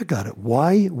Geographic got it.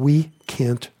 Why we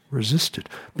can't resist it?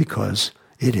 Because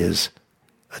it is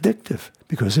addictive.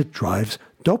 Because it drives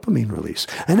dopamine release.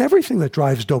 And everything that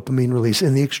drives dopamine release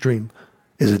in the extreme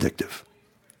is addictive.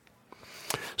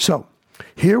 So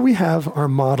here we have our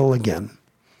model again.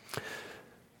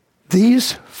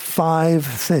 These 5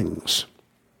 things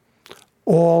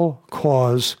all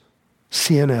cause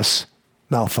CNS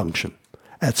malfunction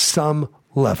at some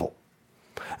level.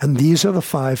 And these are the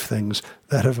 5 things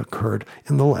that have occurred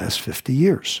in the last 50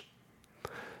 years.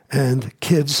 And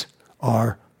kids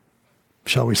are,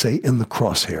 shall we say, in the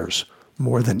crosshairs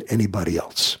more than anybody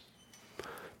else,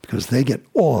 because they get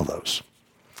all of those.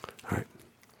 All right.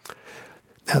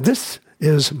 Now, this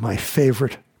is my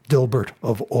favorite Dilbert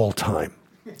of all time.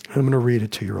 I'm going to read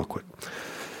it to you real quick.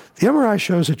 The MRI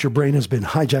shows that your brain has been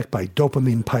hijacked by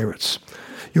dopamine pirates.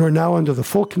 You are now under the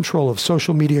full control of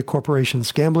social media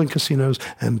corporations, gambling casinos,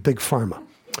 and big pharma.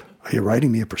 Are you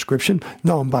writing me a prescription?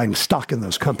 No, I'm buying stock in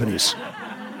those companies.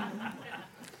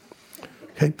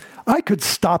 Okay? I could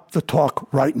stop the talk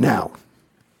right now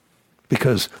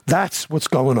because that's what's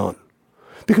going on.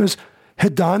 Because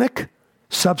hedonic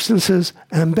substances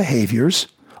and behaviors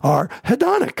are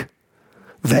hedonic.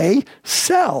 They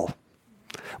sell.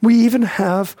 We even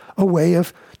have a way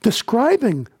of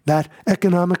describing that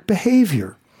economic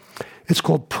behavior. It's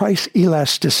called price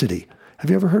elasticity. Have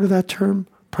you ever heard of that term,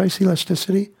 price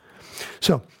elasticity?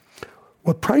 So,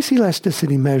 what price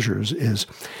elasticity measures is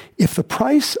if the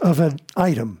price of an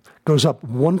item goes up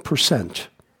 1%,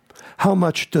 how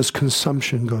much does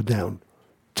consumption go down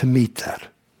to meet that?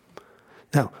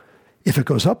 Now, if it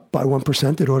goes up by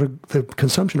 1%, the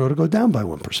consumption ought to go down by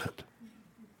 1%.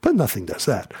 But nothing does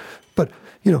that. But,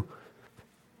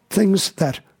 things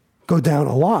that go down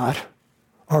a lot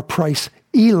are price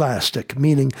elastic,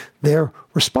 meaning they're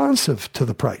responsive to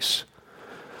the price.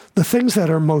 The things that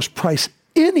are most price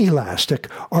inelastic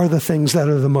are the things that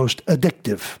are the most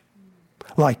addictive,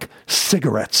 like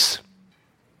cigarettes,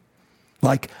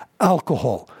 like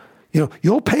alcohol.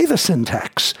 You'll pay the sin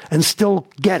tax and still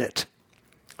get it,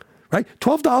 right?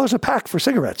 $12 a pack for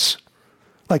cigarettes.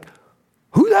 Like,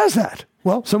 who does that?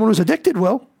 Well, someone who's addicted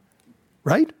will,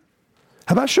 right?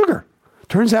 How about sugar?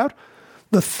 Turns out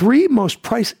the 3 most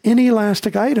price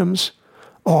inelastic items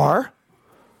are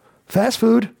fast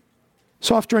food,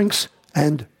 soft drinks,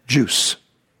 and juice.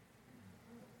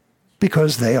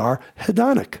 Because they are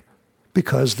hedonic,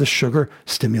 because the sugar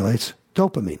stimulates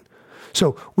dopamine.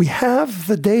 So we have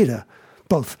the data,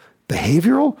 both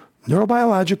behavioral,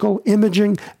 neurobiological,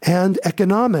 imaging, and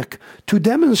economic, to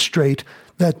demonstrate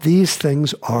that these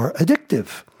things are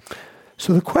addictive.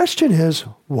 So the question is,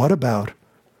 what about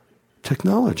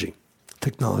technology?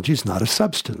 Technology is not a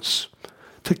substance.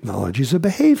 Technology is a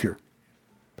behavior.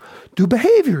 Do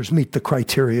behaviors meet the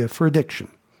criteria for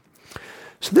addiction?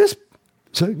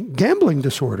 So gambling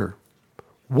disorder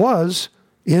was,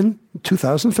 in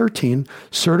 2013,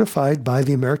 certified by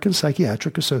the American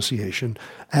Psychiatric Association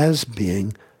as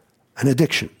being an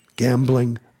addiction,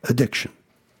 gambling addiction.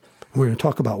 We're going to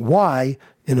talk about why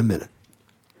in a minute.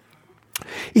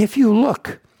 If you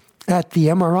look at the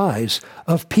MRIs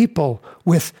of people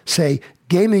with, say,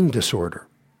 gaming disorder,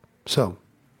 so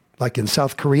like in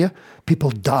South Korea,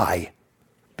 people die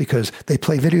because they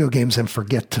play video games and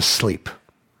forget to sleep.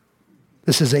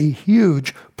 This is a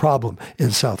huge problem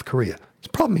in South Korea. It's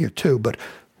a problem here too, but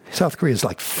South Korea is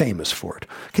like famous for it.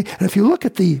 Okay? And if you look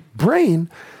at the brain,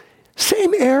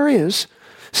 same areas,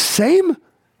 same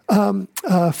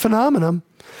phenomenon,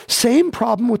 same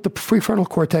problem with the prefrontal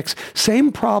cortex,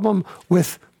 same problem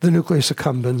with the nucleus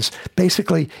accumbens.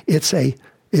 Basically,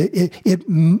 it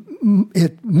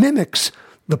mimics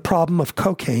the problem of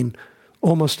cocaine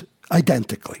almost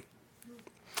identically.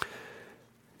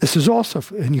 This is also,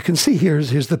 and you can see here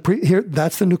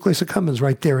that's the nucleus accumbens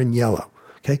right there in yellow.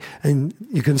 Okay, and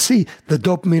you can see the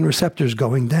dopamine receptors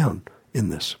going down in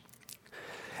this.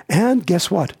 And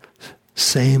guess what?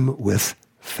 Same with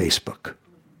Facebook.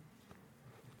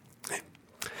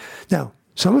 Now,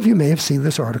 some of you may have seen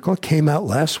this article. It came out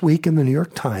last week in the New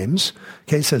York Times.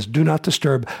 Okay, it says, "Do not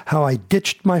disturb how I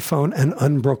ditched my phone and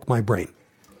unbroke my brain."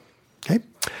 Okay,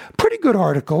 pretty good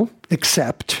article,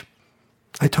 except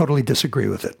I totally disagree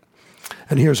with it.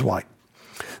 And here's why.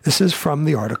 This is from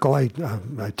the article. I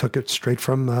took it straight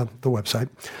from the website,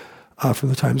 from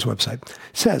the Times website. It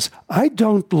says, "I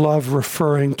don't love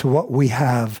referring to what we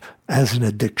have as an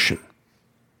addiction.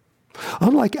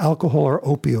 Unlike alcohol or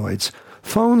opioids,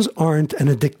 phones aren't an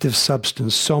addictive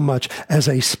substance so much as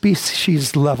a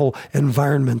species-level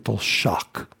environmental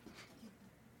shock."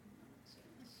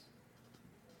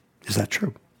 Is that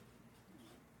true?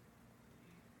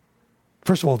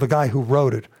 First of all, the guy who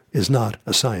wrote it is not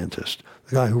a scientist.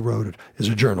 The guy who wrote it is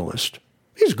a journalist.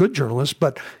 He's a good journalist,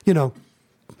 but, he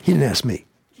didn't ask me.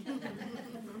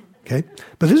 Okay?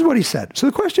 But this is what he said. So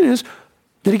the question is,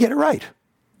 did he get it right?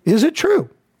 Is it true?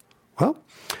 Well,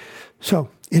 so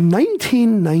in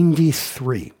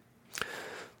 1993,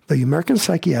 the American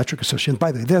Psychiatric Association,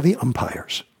 by the way, they're the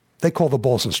umpires. They call the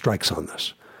balls and strikes on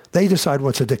this. They decide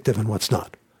what's addictive and what's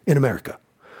not in America.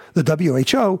 The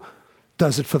WHO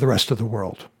does it for the rest of the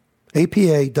world.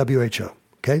 APA, WHO.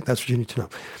 Okay, that's what you need to know.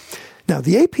 Now,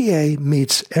 the APA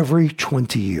meets every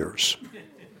 20 years.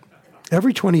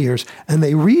 Every 20 years, and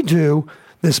they redo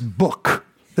this book,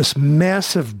 this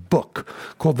massive book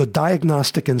called the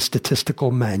Diagnostic and Statistical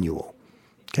Manual.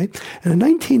 Okay? And in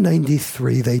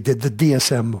 1993, they did the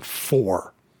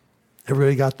DSM-4.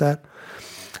 Everybody got that?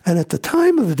 And at the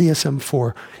time of the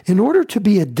DSM-4, in order to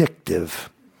be addictive,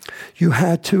 you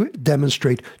had to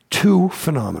demonstrate two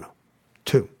phenomena.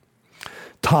 Two.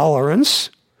 Tolerance,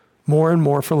 more and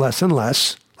more for less and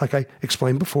less, like I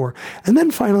explained before. And then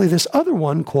finally, this other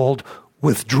one called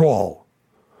withdrawal,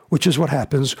 which is what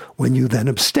happens when you then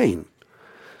abstain.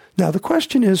 Now, the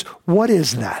question is, what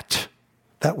is that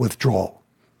withdrawal?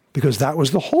 Because that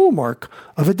was the hallmark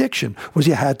of addiction, was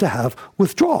you had to have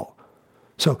withdrawal.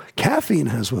 So caffeine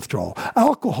has withdrawal,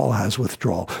 alcohol has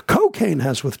withdrawal, cocaine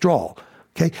has withdrawal,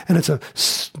 okay? And it's a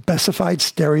specified,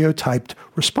 stereotyped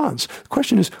response. The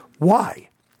question is, why?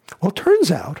 Well, it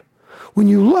turns out, when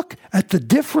you look at the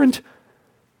different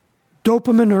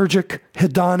dopaminergic,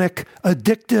 hedonic,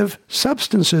 addictive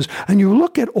substances, and you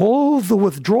look at all the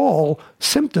withdrawal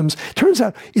symptoms, it turns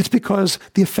out it's because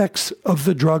the effects of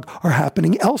the drug are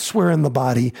happening elsewhere in the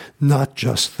body, not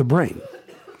just the brain.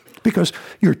 Because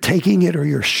you're taking it or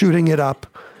you're shooting it up.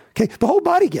 Okay, the whole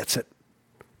body gets it,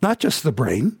 not just the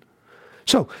brain.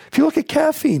 So if you look at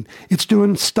caffeine, it's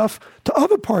doing stuff to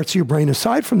other parts of your brain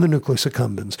aside from the nucleus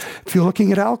accumbens. If you're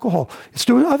looking at alcohol, it's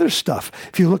doing other stuff.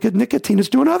 If you look at nicotine, it's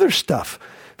doing other stuff.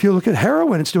 If you look at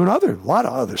heroin, it's doing a lot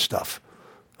of other stuff.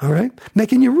 All right?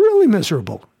 Making you really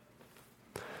miserable.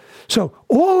 So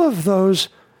all of those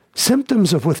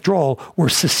symptoms of withdrawal were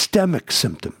systemic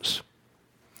symptoms.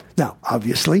 Now,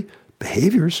 obviously,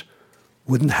 behaviors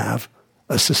wouldn't have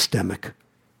a systemic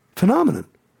phenomenon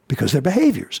because they're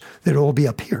behaviors. They'd all be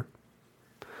up here.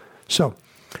 So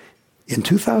in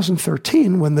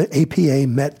 2013, when the APA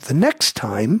met the next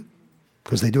time,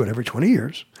 because they do it every 20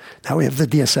 years, now we have the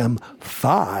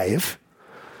DSM-5,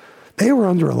 they were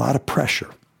under a lot of pressure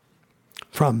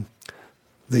from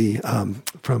the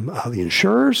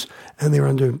insurers, and they were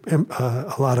under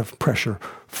a lot of pressure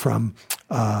from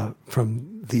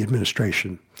the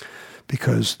administration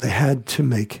because they had to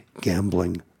make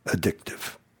gambling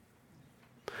addictive.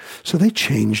 So they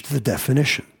changed the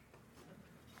definition.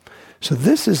 So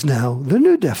this is now the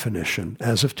new definition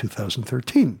as of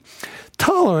 2013.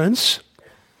 Tolerance,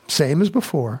 same as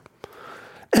before,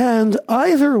 and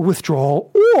either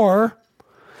withdrawal or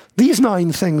these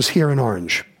 9 things here in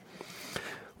orange,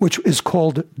 which is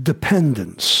called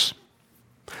dependence.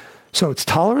 So it's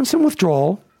tolerance and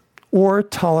withdrawal or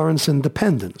tolerance and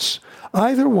dependence.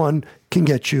 Either one can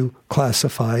get you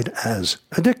classified as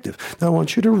addictive. Now I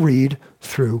want you to read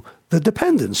through the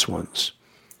dependence ones.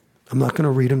 I'm not going to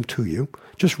read them to you.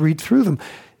 Just read through them.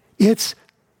 It's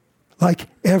like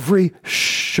every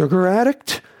sugar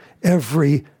addict,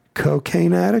 every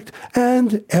cocaine addict,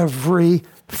 and every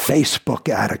Facebook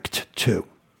addict too.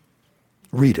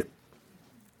 Read it.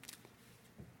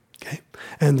 Okay?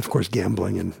 And of course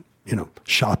gambling and,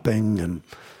 shopping and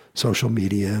social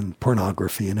media and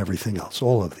pornography and everything else,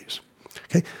 all of these.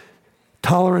 Okay?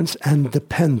 Tolerance and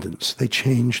dependence, they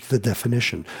changed the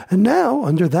definition. And now,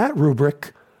 under that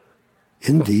rubric,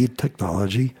 indeed,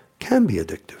 technology can be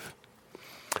addictive.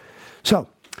 So,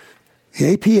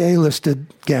 the APA listed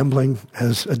gambling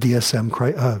as a DSM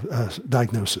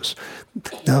diagnosis.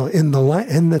 Now, in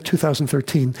the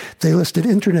 2013, they listed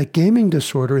internet gaming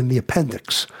disorder in the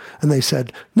appendix. And they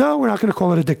said, no, we're not going to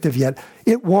call it addictive yet.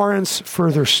 It warrants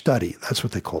further study. That's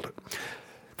what they called it.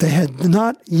 They had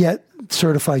not yet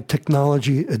certified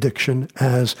technology addiction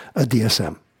as a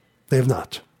DSM. They have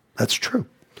not. That's true.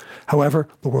 However,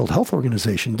 the World Health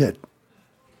Organization did.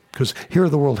 Because here are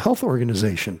the World Health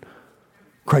Organization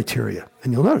criteria.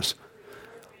 And you'll notice,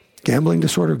 gambling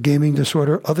disorder, gaming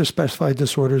disorder, other specified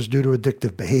disorders due to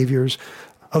addictive behaviors,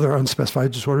 other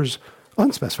unspecified disorders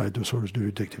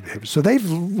due to addictive behaviors. So they've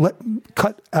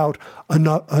cut out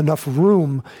enough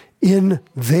room in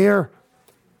their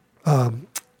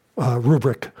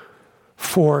rubric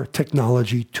for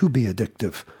technology to be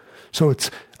addictive. So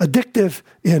it's addictive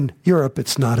in Europe,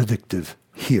 it's not addictive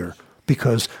here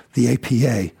because the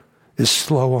APA is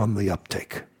slow on the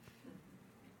uptake.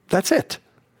 That's it.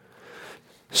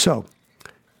 So,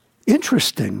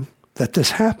 interesting that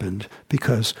this happened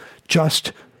because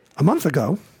just a month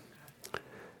ago,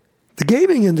 the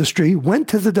gaming industry went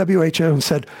to the WHO and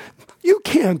said, you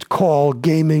can't call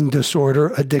gaming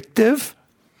disorder addictive.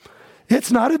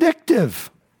 It's not addictive.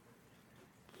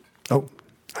 Oh,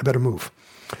 I better move.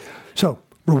 So,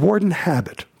 reward and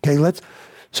habit. Okay,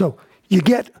 so you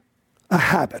get a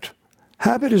habit.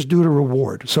 Habit is due to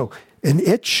reward. So an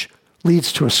itch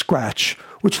leads to a scratch,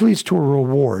 which leads to a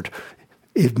reward.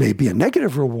 It may be a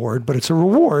negative reward, but it's a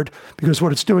reward because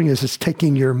what it's doing is it's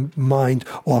taking your mind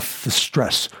off the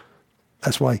stress.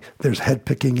 That's why there's head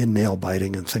picking and nail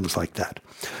biting and things like that.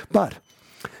 But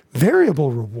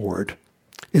variable reward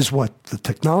is what the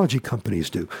technology companies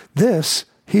do. This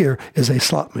here is a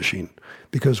slot machine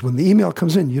because when the email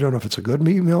comes in, you don't know if it's a good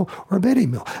email or a bad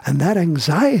email. And that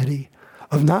anxiety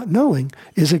of not knowing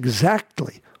is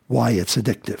exactly why it's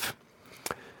addictive.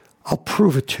 I'll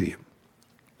prove it to you.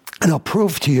 And I'll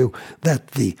prove to you that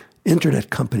the internet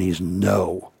companies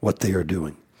know what they are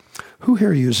doing. Who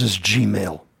here uses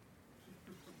Gmail?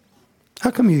 How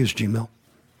come you use Gmail?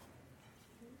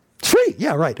 It's free.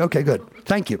 Yeah, right. Okay, good.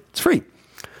 Thank you. It's free.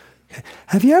 Okay.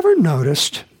 Have you ever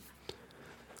noticed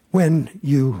when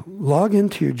you log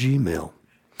into your Gmail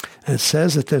and it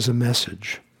says that there's a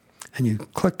message and you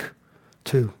click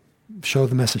to show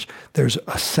the message, there's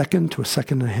a second to a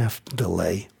second and a half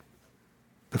delay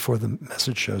before the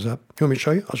message shows up? You want me to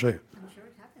show you? I'll show you. I'm sure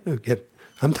it happens.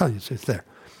 I'm telling you, it's there.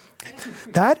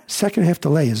 That second and a half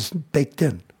delay is baked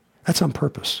in. That's on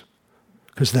purpose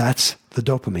because that's the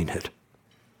dopamine hit.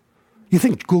 You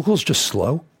think Google's just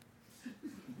slow?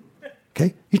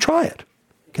 Okay, you try it.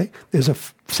 Okay, there's a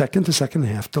second to second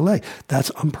and a half delay.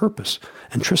 That's on purpose.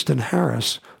 And Tristan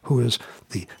Harris, who is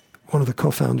one of the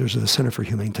co-founders of the Center for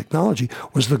Humane Technology,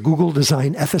 was the Google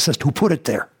design ethicist who put it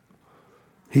there.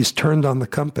 He's turned on the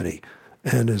company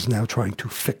and is now trying to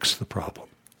fix the problem.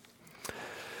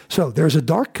 So there's a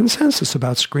dark consensus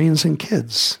about screens and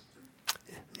kids.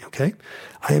 Okay,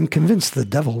 I am convinced the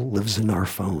devil lives in our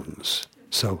phones.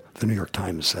 So the New York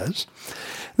Times says.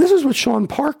 This is what Sean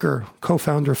Parker,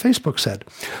 co-founder of Facebook, said.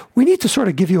 We need to sort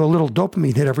of give you a little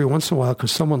dopamine hit every once in a while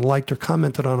because someone liked or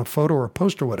commented on a photo or a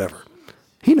post or whatever.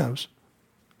 He knows.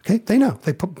 Okay, they know.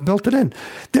 They built it in.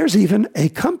 There's even a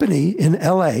company in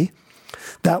LA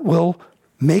that will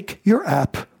make your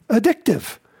app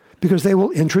addictive because they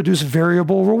will introduce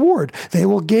variable reward. They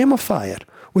will gamify it,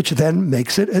 which then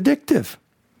makes it addictive.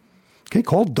 Okay,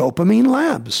 called Dopamine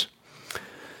Labs.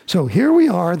 So here we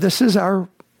are. This is our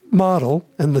model,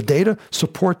 and the data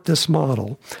support this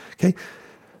model. Okay,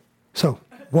 so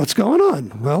what's going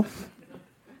on? Well,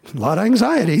 a lot of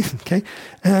anxiety. Okay,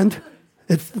 and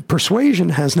persuasion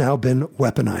has now been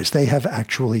weaponized. They have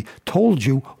actually told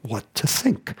you what to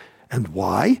think. And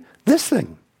why? This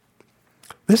thing.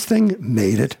 This thing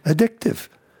made it addictive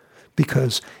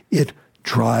because it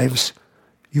drives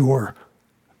your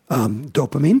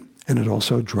dopamine and it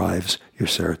also drives your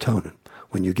serotonin.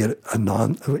 When you get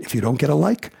if you don't get a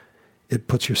like, it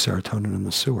puts your serotonin in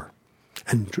the sewer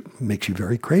and makes you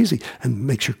very crazy and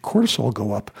makes your cortisol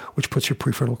go up, which puts your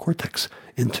prefrontal cortex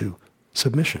into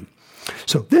submission.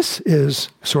 So this is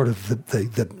sort of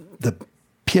the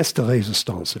pièce de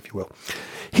résistance, if you will.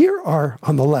 Here are,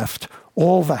 on the left,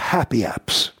 all the happy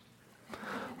apps.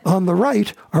 On the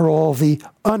right are all the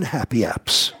unhappy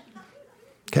apps.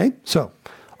 Okay? So,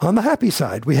 on the happy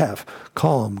side, we have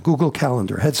Calm, Google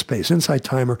Calendar, Headspace, Insight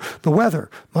Timer, the weather,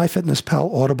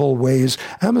 MyFitnessPal, Audible, Waze,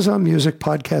 Amazon Music,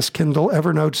 Podcast, Kindle,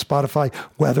 Evernote, Spotify,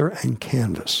 Weather, and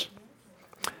Canvas.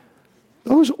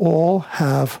 Those all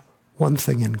have one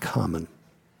thing in common.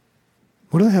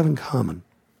 What do they have in common?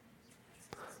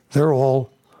 They're all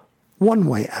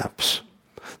one-way apps.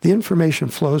 The information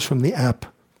flows from the app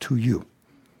to you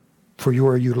for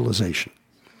your utilization.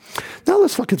 Now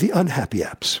let's look at the unhappy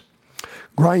apps.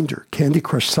 Grindr, Candy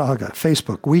Crush Saga,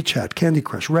 Facebook, WeChat, Candy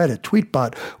Crush, Reddit,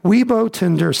 Tweetbot, Weibo,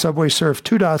 Tinder, Subway Surf,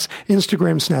 2 Dots,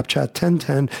 Instagram, Snapchat,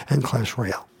 1010, and Clash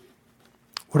Royale.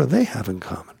 What do they have in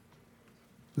common?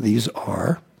 These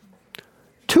are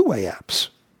two-way apps.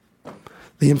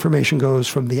 The information goes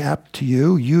from the app to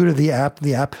you, you to the app,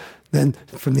 then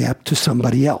from the app to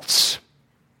somebody else.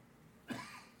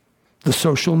 The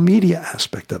social media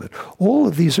aspect of it. All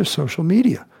of these are social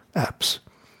media apps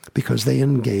because they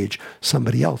engage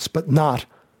somebody else, but not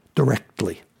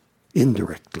directly,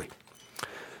 indirectly.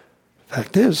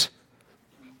 Fact is,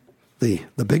 the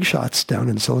big shots down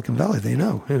in Silicon Valley, they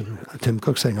know. Tim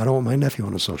Cook saying, I don't want my nephew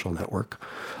on a social network.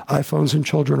 iPhones and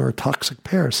children are a toxic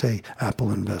pair, say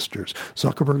Apple investors.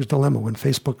 Zuckerberg's dilemma when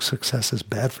Facebook's success is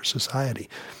bad for society.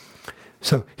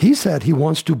 So he said he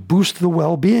wants to boost the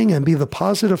well-being and be the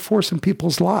positive force in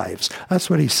people's lives.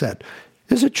 That's what he said.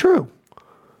 Is it true?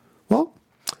 Well,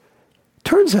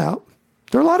 turns out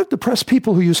there are a lot of depressed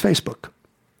people who use Facebook.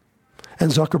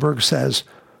 And Zuckerberg says,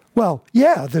 well,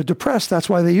 yeah, they're depressed. That's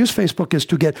why they use Facebook, is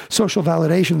to get social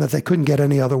validation that they couldn't get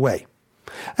any other way.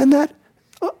 And that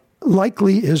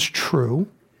likely is true,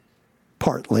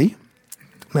 partly.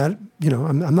 I'm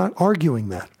not arguing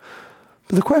that.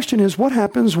 But the question is, what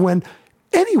happens when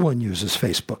anyone uses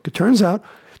Facebook? It turns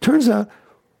out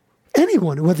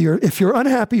anyone, if you're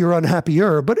unhappy, you're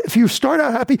unhappier. But if you start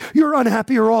out happy, you're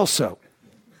unhappier also.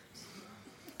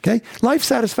 Okay? Life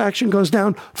satisfaction goes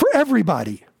down for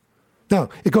everybody. Now,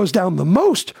 it goes down the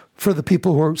most for the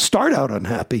people who start out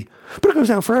unhappy, but it goes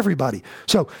down for everybody.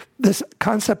 So this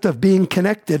concept of being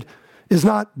connected is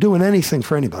not doing anything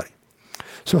for anybody.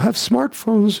 So have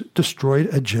smartphones destroyed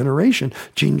a generation?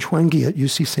 Jean Twenge at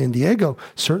UC San Diego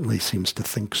certainly seems to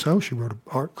think so. She wrote an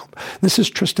article. This is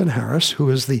Tristan Harris, who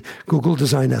is the Google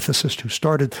design ethicist who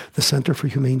started the Center for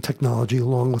Humane Technology,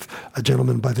 along with a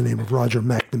gentleman by the name of Roger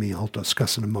McNamee, I'll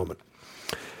discuss in a moment.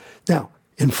 Now,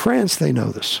 in France, they know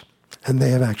this, and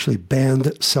they have actually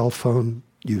banned cell phone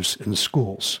use in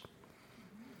schools.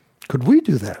 Could we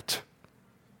do that?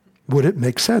 Would it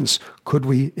make sense? Could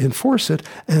we enforce it?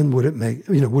 And would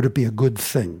it be a good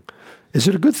thing? Is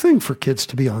it a good thing for kids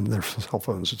to be on their cell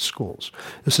phones at schools?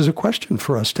 This is a question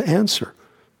for us to answer.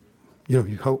 You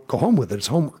go home with it. It's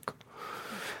homework.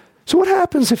 So what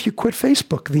happens if you quit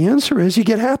Facebook? The answer is you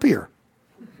get happier.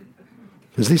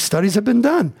 Because these studies have been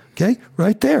done. Okay,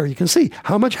 right there. You can see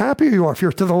how much happier you are. If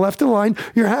you're to the left of the line,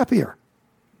 you're happier.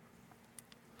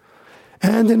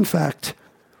 And in fact,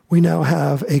 we now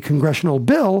have a congressional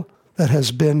bill that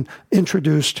has been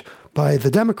introduced by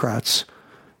the Democrats.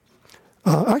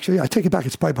 Actually, I take it back.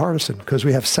 It's bipartisan because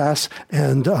we have Sass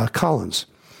and Collins.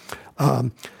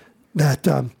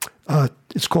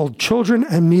 It's called Children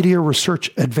and Media Research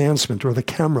Advancement, or the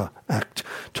CAMERA Act,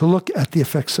 to look at the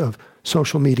effects of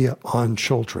social media on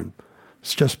children.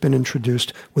 It's just been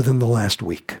introduced within the last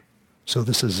week. So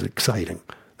this is exciting.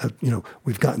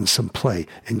 We've gotten some play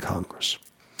in Congress.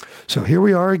 So here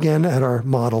we are again at our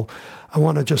model. I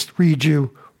want to just read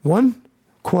you one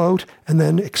quote and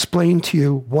then explain to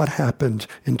you what happened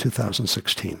in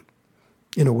 2016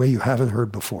 in a way you haven't heard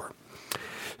before.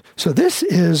 So this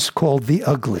is called The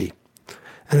Ugly,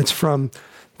 and it's from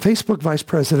Facebook Vice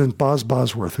President Boz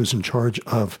Bosworth, who's in charge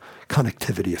of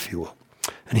connectivity, if you will.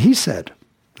 And he said,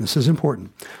 this is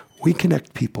important, we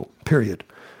connect people, period.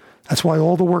 That's why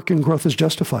all the work in growth is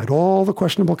justified. All the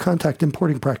questionable contact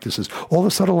importing practices, all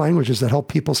the subtle languages that help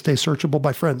people stay searchable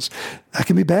by friends. That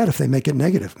can be bad if they make it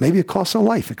negative. Maybe it costs a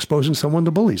life, exposing someone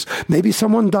to bullies. Maybe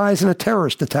someone dies in a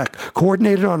terrorist attack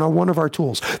coordinated on one of our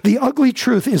tools. The ugly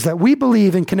truth is that we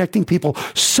believe in connecting people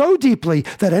so deeply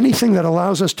that anything that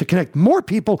allows us to connect more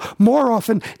people more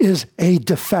often is a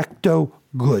de facto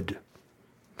good.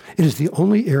 It is the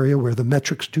only area where the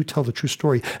metrics do tell the true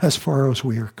story as far as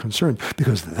we are concerned,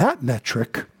 because that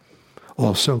metric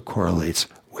also correlates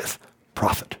with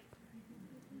profit.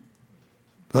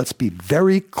 Let's be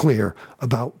very clear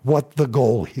about what the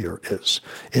goal here is.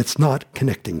 It's not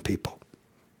connecting people.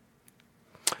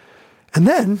 And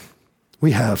then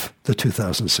we have the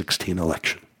 2016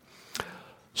 election.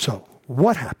 So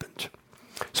what happened?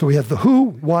 So we have the who,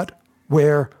 what,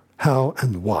 where, how,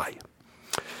 and why.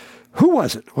 Who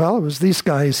was it? Well, it was these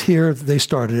guys here. They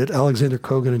started it, Alexander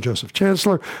Kogan and Joseph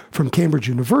Chancellor from Cambridge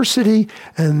University,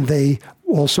 and they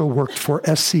also worked for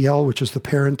SCL, which is the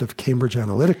parent of Cambridge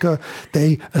Analytica.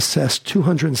 They assessed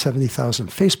 270,000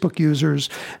 Facebook users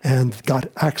and got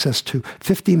access to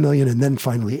 50 million and then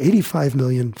finally 85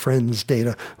 million friends'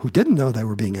 data who didn't know they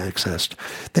were being accessed.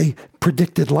 They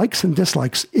predicted likes and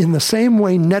dislikes in the same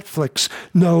way Netflix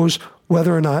knows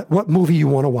whether or not what movie you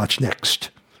want to watch next.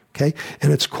 Okay,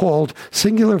 and it's called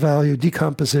singular value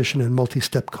decomposition and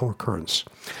multi-step co-occurrence.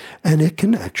 And it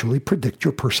can actually predict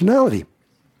your personality.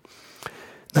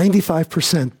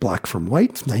 95% black from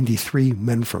white, 93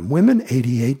 men from women,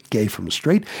 88 gay from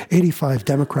straight, 85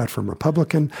 Democrat from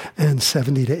Republican, and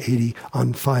 70 to 80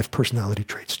 on 5 personality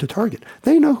traits to target.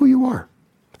 They know who you are,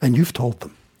 and you've told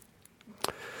them.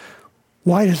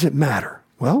 Why does it matter?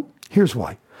 Well, here's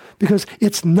why. Because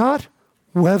it's not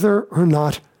whether or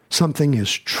not something is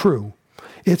true.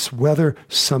 It's whether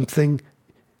something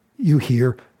you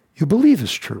hear you believe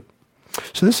is true.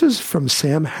 So this is from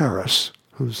Sam Harris,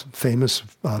 who's a famous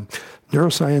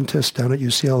neuroscientist down at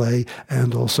UCLA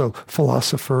and also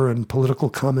philosopher and political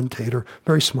commentator,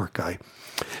 very smart guy.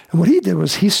 And what he did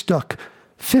was he stuck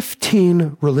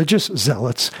 15 religious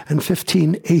zealots and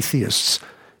 15 atheists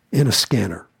in a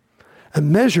scanner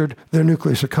and measured their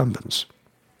nucleus accumbens.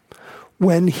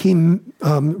 When he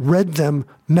read them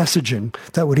messaging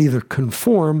that would either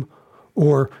conform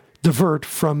or divert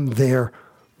from their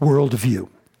worldview.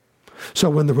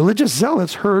 So when the religious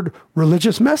zealots heard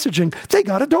religious messaging, they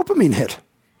got a dopamine hit.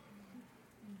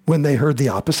 When they heard the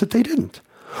opposite, they didn't.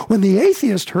 When the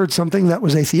atheist heard something that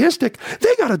was atheistic,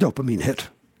 they got a dopamine hit.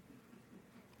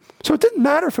 So it didn't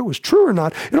matter if it was true or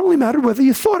not. It only mattered whether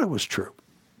you thought it was true.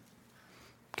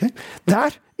 Okay?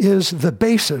 That is the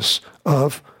basis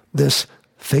of this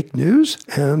fake news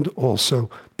and also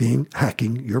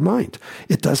hacking your mind.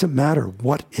 It doesn't matter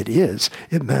what it is.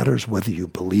 It matters whether you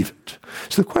believe it.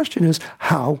 So the question is,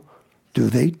 how do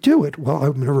they do it? Well,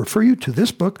 I'm going to refer you to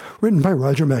this book written by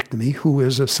Roger McNamee, who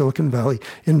is a Silicon Valley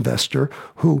investor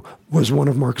who was one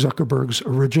of Mark Zuckerberg's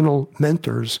original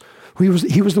mentors. He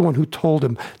was the one who told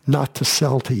him not to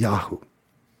sell to Yahoo.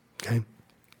 Okay?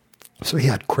 So he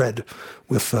had cred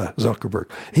with Zuckerberg.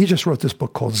 He just wrote this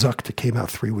book called Zuck that came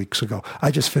out 3 weeks ago. I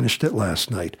just finished it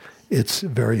last night. It's a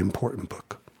very important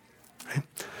book. Okay?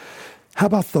 How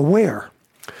about the where?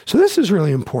 So this is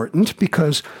really important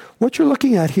because what you're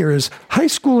looking at here is high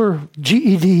schooler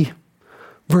GED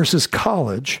versus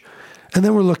college, and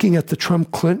then we're looking at the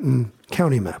Trump-Clinton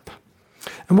county map.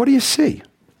 And what do you see?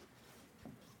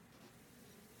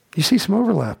 You see some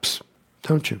overlaps,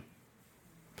 don't you?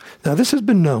 Now, this has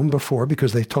been known before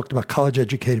because they talked about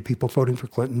college-educated people voting for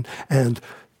Clinton and,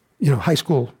 high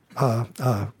school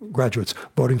graduates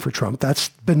voting for Trump. That's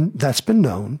been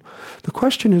known. The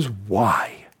question is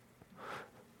why?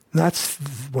 That's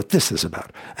what this is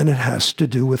about, and it has to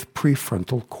do with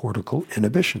prefrontal cortical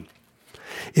inhibition.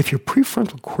 If your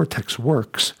prefrontal cortex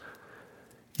works,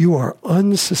 you are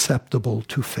unsusceptible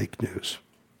to fake news.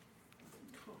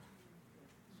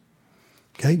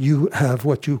 Okay, you have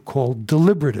what you call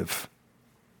deliberative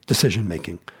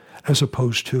decision-making, as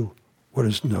opposed to what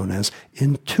is known as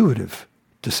intuitive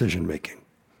decision-making.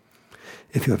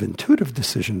 If you have intuitive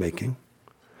decision-making,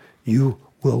 you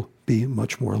will be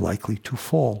much more likely to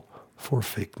fall for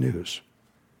fake news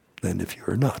than if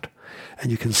you're not.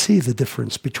 And you can see the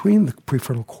difference between the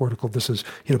prefrontal cortical. This is,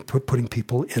 putting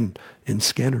people in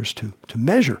scanners to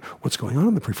measure what's going on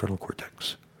in the prefrontal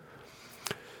cortex.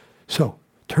 So,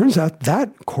 turns out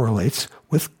that correlates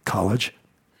with college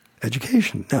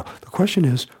education. Now, the question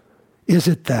is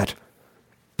it that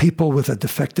people with a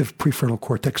defective prefrontal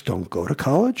cortex don't go to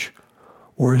college?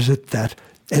 Or is it that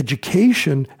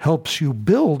education helps you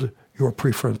build your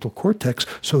prefrontal cortex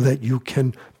so that you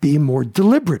can be more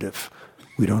deliberative?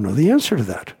 We don't know the answer to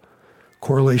that.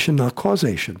 Correlation, not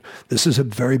causation. This is a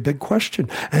very big question,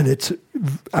 and it's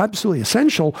absolutely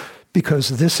essential because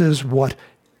this is what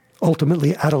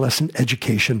ultimately adolescent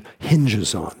education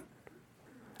hinges on.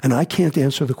 And I can't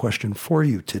answer the question for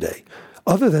you today,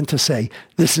 other than to say,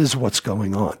 this is what's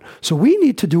going on. So we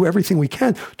need to do everything we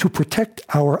can to protect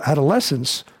our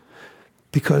adolescents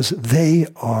because they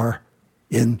are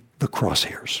in the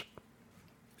crosshairs.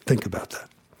 Think about that.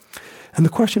 And the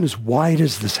question is, why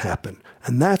does this happen?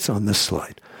 And that's on this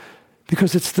slide.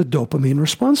 Because it's the dopamine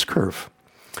response curve.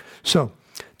 So,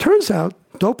 turns out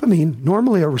dopamine,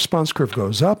 normally a response curve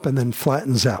goes up and then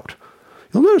flattens out.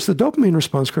 You'll notice the dopamine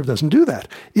response curve doesn't do that.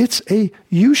 It's a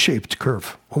U-shaped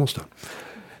curve, almost done.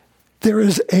 There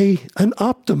is an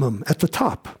optimum at the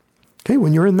top. Okay,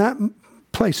 when you're in that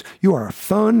place, you are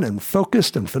fun and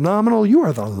focused and phenomenal. You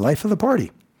are the life of the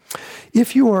party.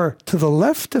 If you are to the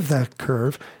left of that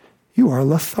curve, you are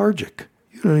lethargic.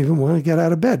 You don't even want to get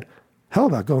out of bed. How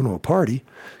about going to a party?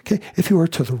 Okay, if you are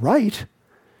to the right,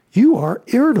 you are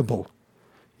irritable.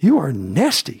 You are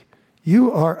nasty.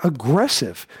 You are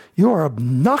aggressive. You are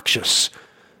obnoxious.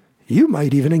 You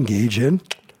might even engage in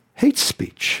hate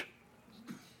speech.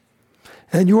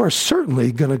 And you are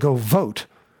certainly going to go vote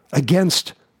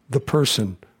against the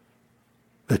person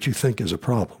that you think is a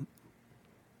problem.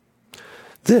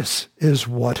 This is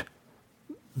what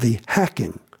the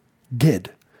hacking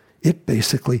did. It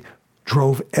basically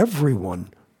drove everyone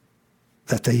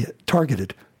that they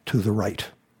targeted to the right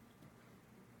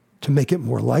to make it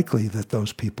more likely that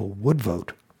those people would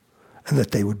vote and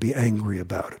that they would be angry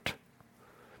about it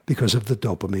because of the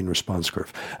dopamine response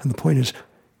curve. And the point is,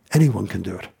 anyone can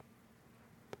do it.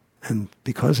 And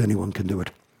because anyone can do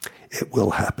it, it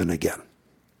will happen again.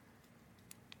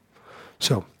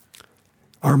 So,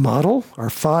 our model, our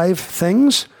 5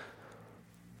 things,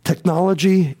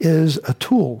 technology is a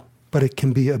tool, but it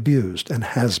can be abused and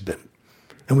has been.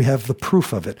 And we have the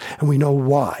proof of it. And we know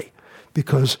why.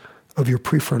 Because of your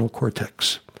prefrontal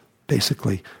cortex,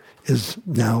 basically, is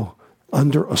now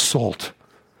under assault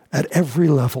at every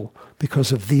level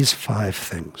because of these 5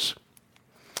 things.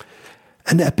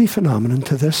 An epiphenomenon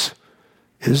to this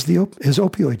is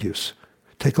opioid use.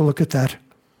 Take a look at that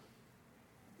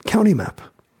county map.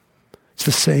 It's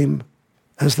the same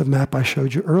as the map I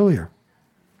showed you earlier.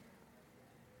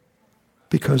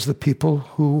 Because the people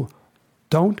who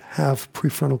don't have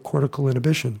prefrontal cortical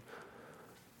inhibition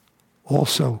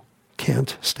also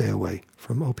can't stay away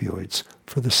from opioids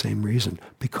for the same reason,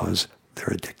 because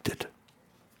they're addicted.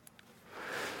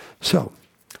 So,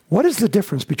 what is the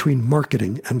difference between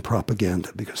marketing and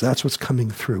propaganda? Because that's what's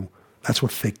coming through. That's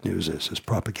what fake news is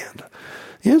propaganda.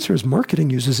 The answer is marketing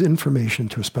uses information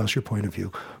to espouse your point of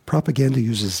view. Propaganda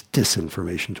uses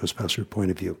disinformation to espouse your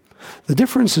point of view. The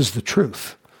difference is the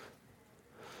truth.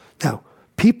 Now,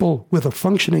 people with a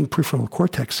functioning prefrontal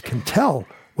cortex can tell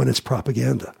when it's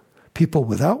propaganda. People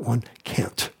without one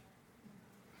can't.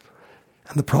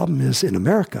 And the problem is, in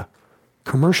America,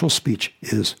 commercial speech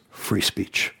is free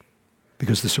speech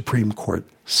because the Supreme Court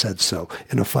said so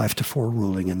in a 5-4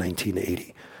 ruling in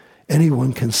 1980.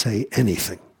 Anyone can say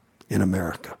anything in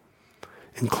America,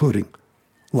 including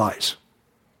lies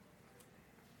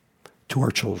to our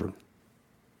children.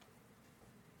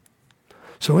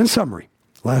 So in summary,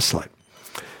 last slide.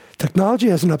 Technology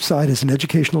has an upside as an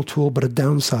educational tool, but a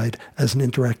downside as an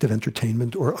interactive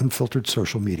entertainment or unfiltered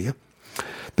social media.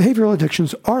 Behavioral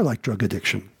addictions are like drug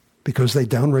addiction because they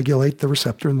downregulate the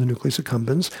receptor in the nucleus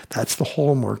accumbens. That's the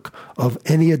hallmark of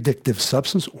any addictive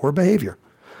substance or behavior.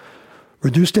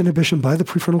 Reduced inhibition by the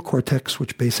prefrontal cortex,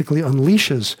 which basically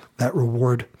unleashes that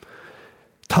reward.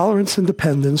 Tolerance and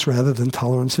dependence rather than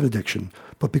tolerance and addiction.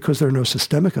 But because there are no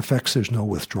systemic effects, there's no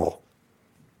withdrawal.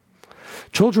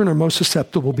 Children are most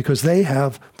susceptible because they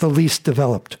have the least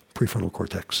developed prefrontal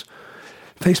cortex.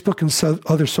 Facebook and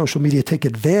other social media take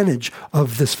advantage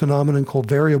of this phenomenon called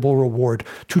variable reward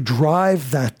to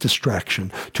drive that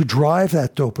distraction, to drive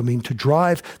that dopamine, to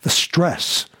drive the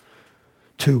stress,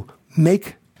 to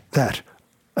make that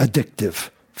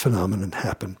addictive phenomenon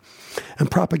happen.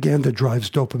 And propaganda drives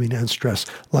dopamine and stress,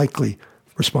 likely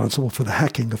responsible for the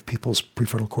hacking of people's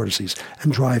prefrontal cortices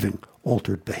and driving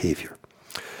altered behavior.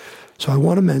 So I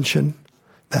want to mention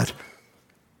that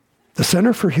the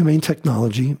Center for Humane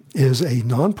Technology is a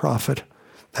nonprofit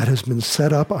that has been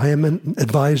set up. I am an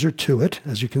advisor to it,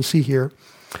 as you can see here.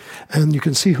 And you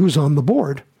can see who's on the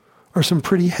board are some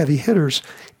pretty heavy hitters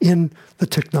in the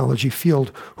technology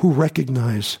field who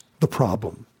recognize the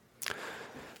problem.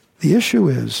 The issue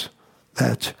is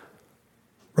that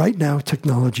right now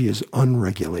technology is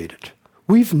unregulated.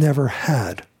 We've never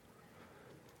had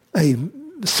a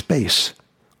space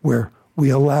where we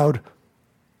allowed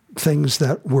things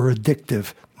that were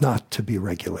addictive not to be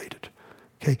regulated.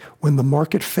 Okay? When the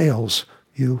market fails,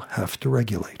 you have to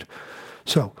regulate.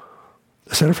 So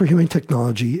the Center for Humane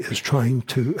Technology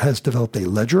has developed a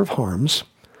ledger of harms.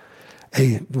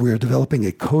 We're developing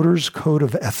a coder's code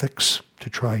of ethics to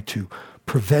try to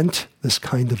prevent this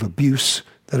kind of abuse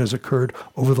that has occurred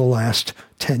over the last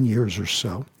 10 years or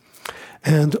so.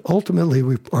 And ultimately,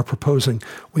 we are proposing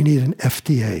we need an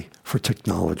FDA for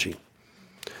technology.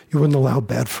 You wouldn't allow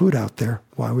bad food out there.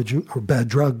 Why would you? Or bad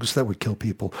drugs that would kill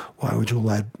people. Why would you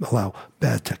allow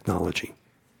bad technology?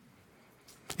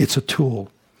 It's a tool.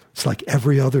 It's like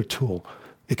every other tool.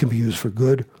 It can be used for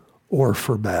good or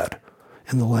for bad.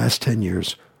 In the last 10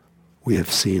 years, we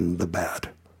have seen the bad,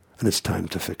 and it's time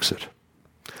to fix it.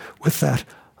 With that,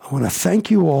 I want to thank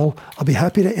you all. I'll be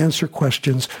happy to answer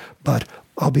questions, but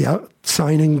I'll be out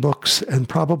signing books, and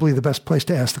probably the best place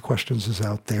to ask the questions is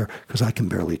out there because I can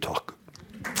barely talk.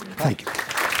 Thank you.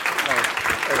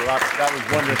 That was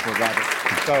wonderful, Robert.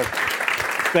 So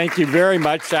thank you very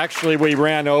much. Actually, we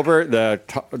ran over. The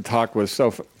talk was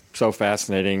so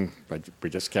fascinating, but we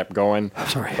just kept going. I'm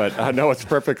sorry. But I know it's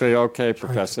perfectly okay,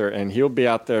 Professor. And he'll be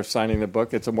out there signing the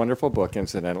book. It's a wonderful book,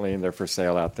 incidentally, and they're for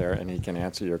sale out there, and he can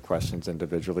answer your questions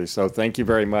individually. So thank you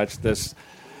very much. This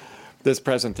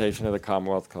presentation of the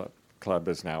Commonwealth Club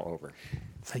is now over.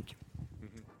 Thank you.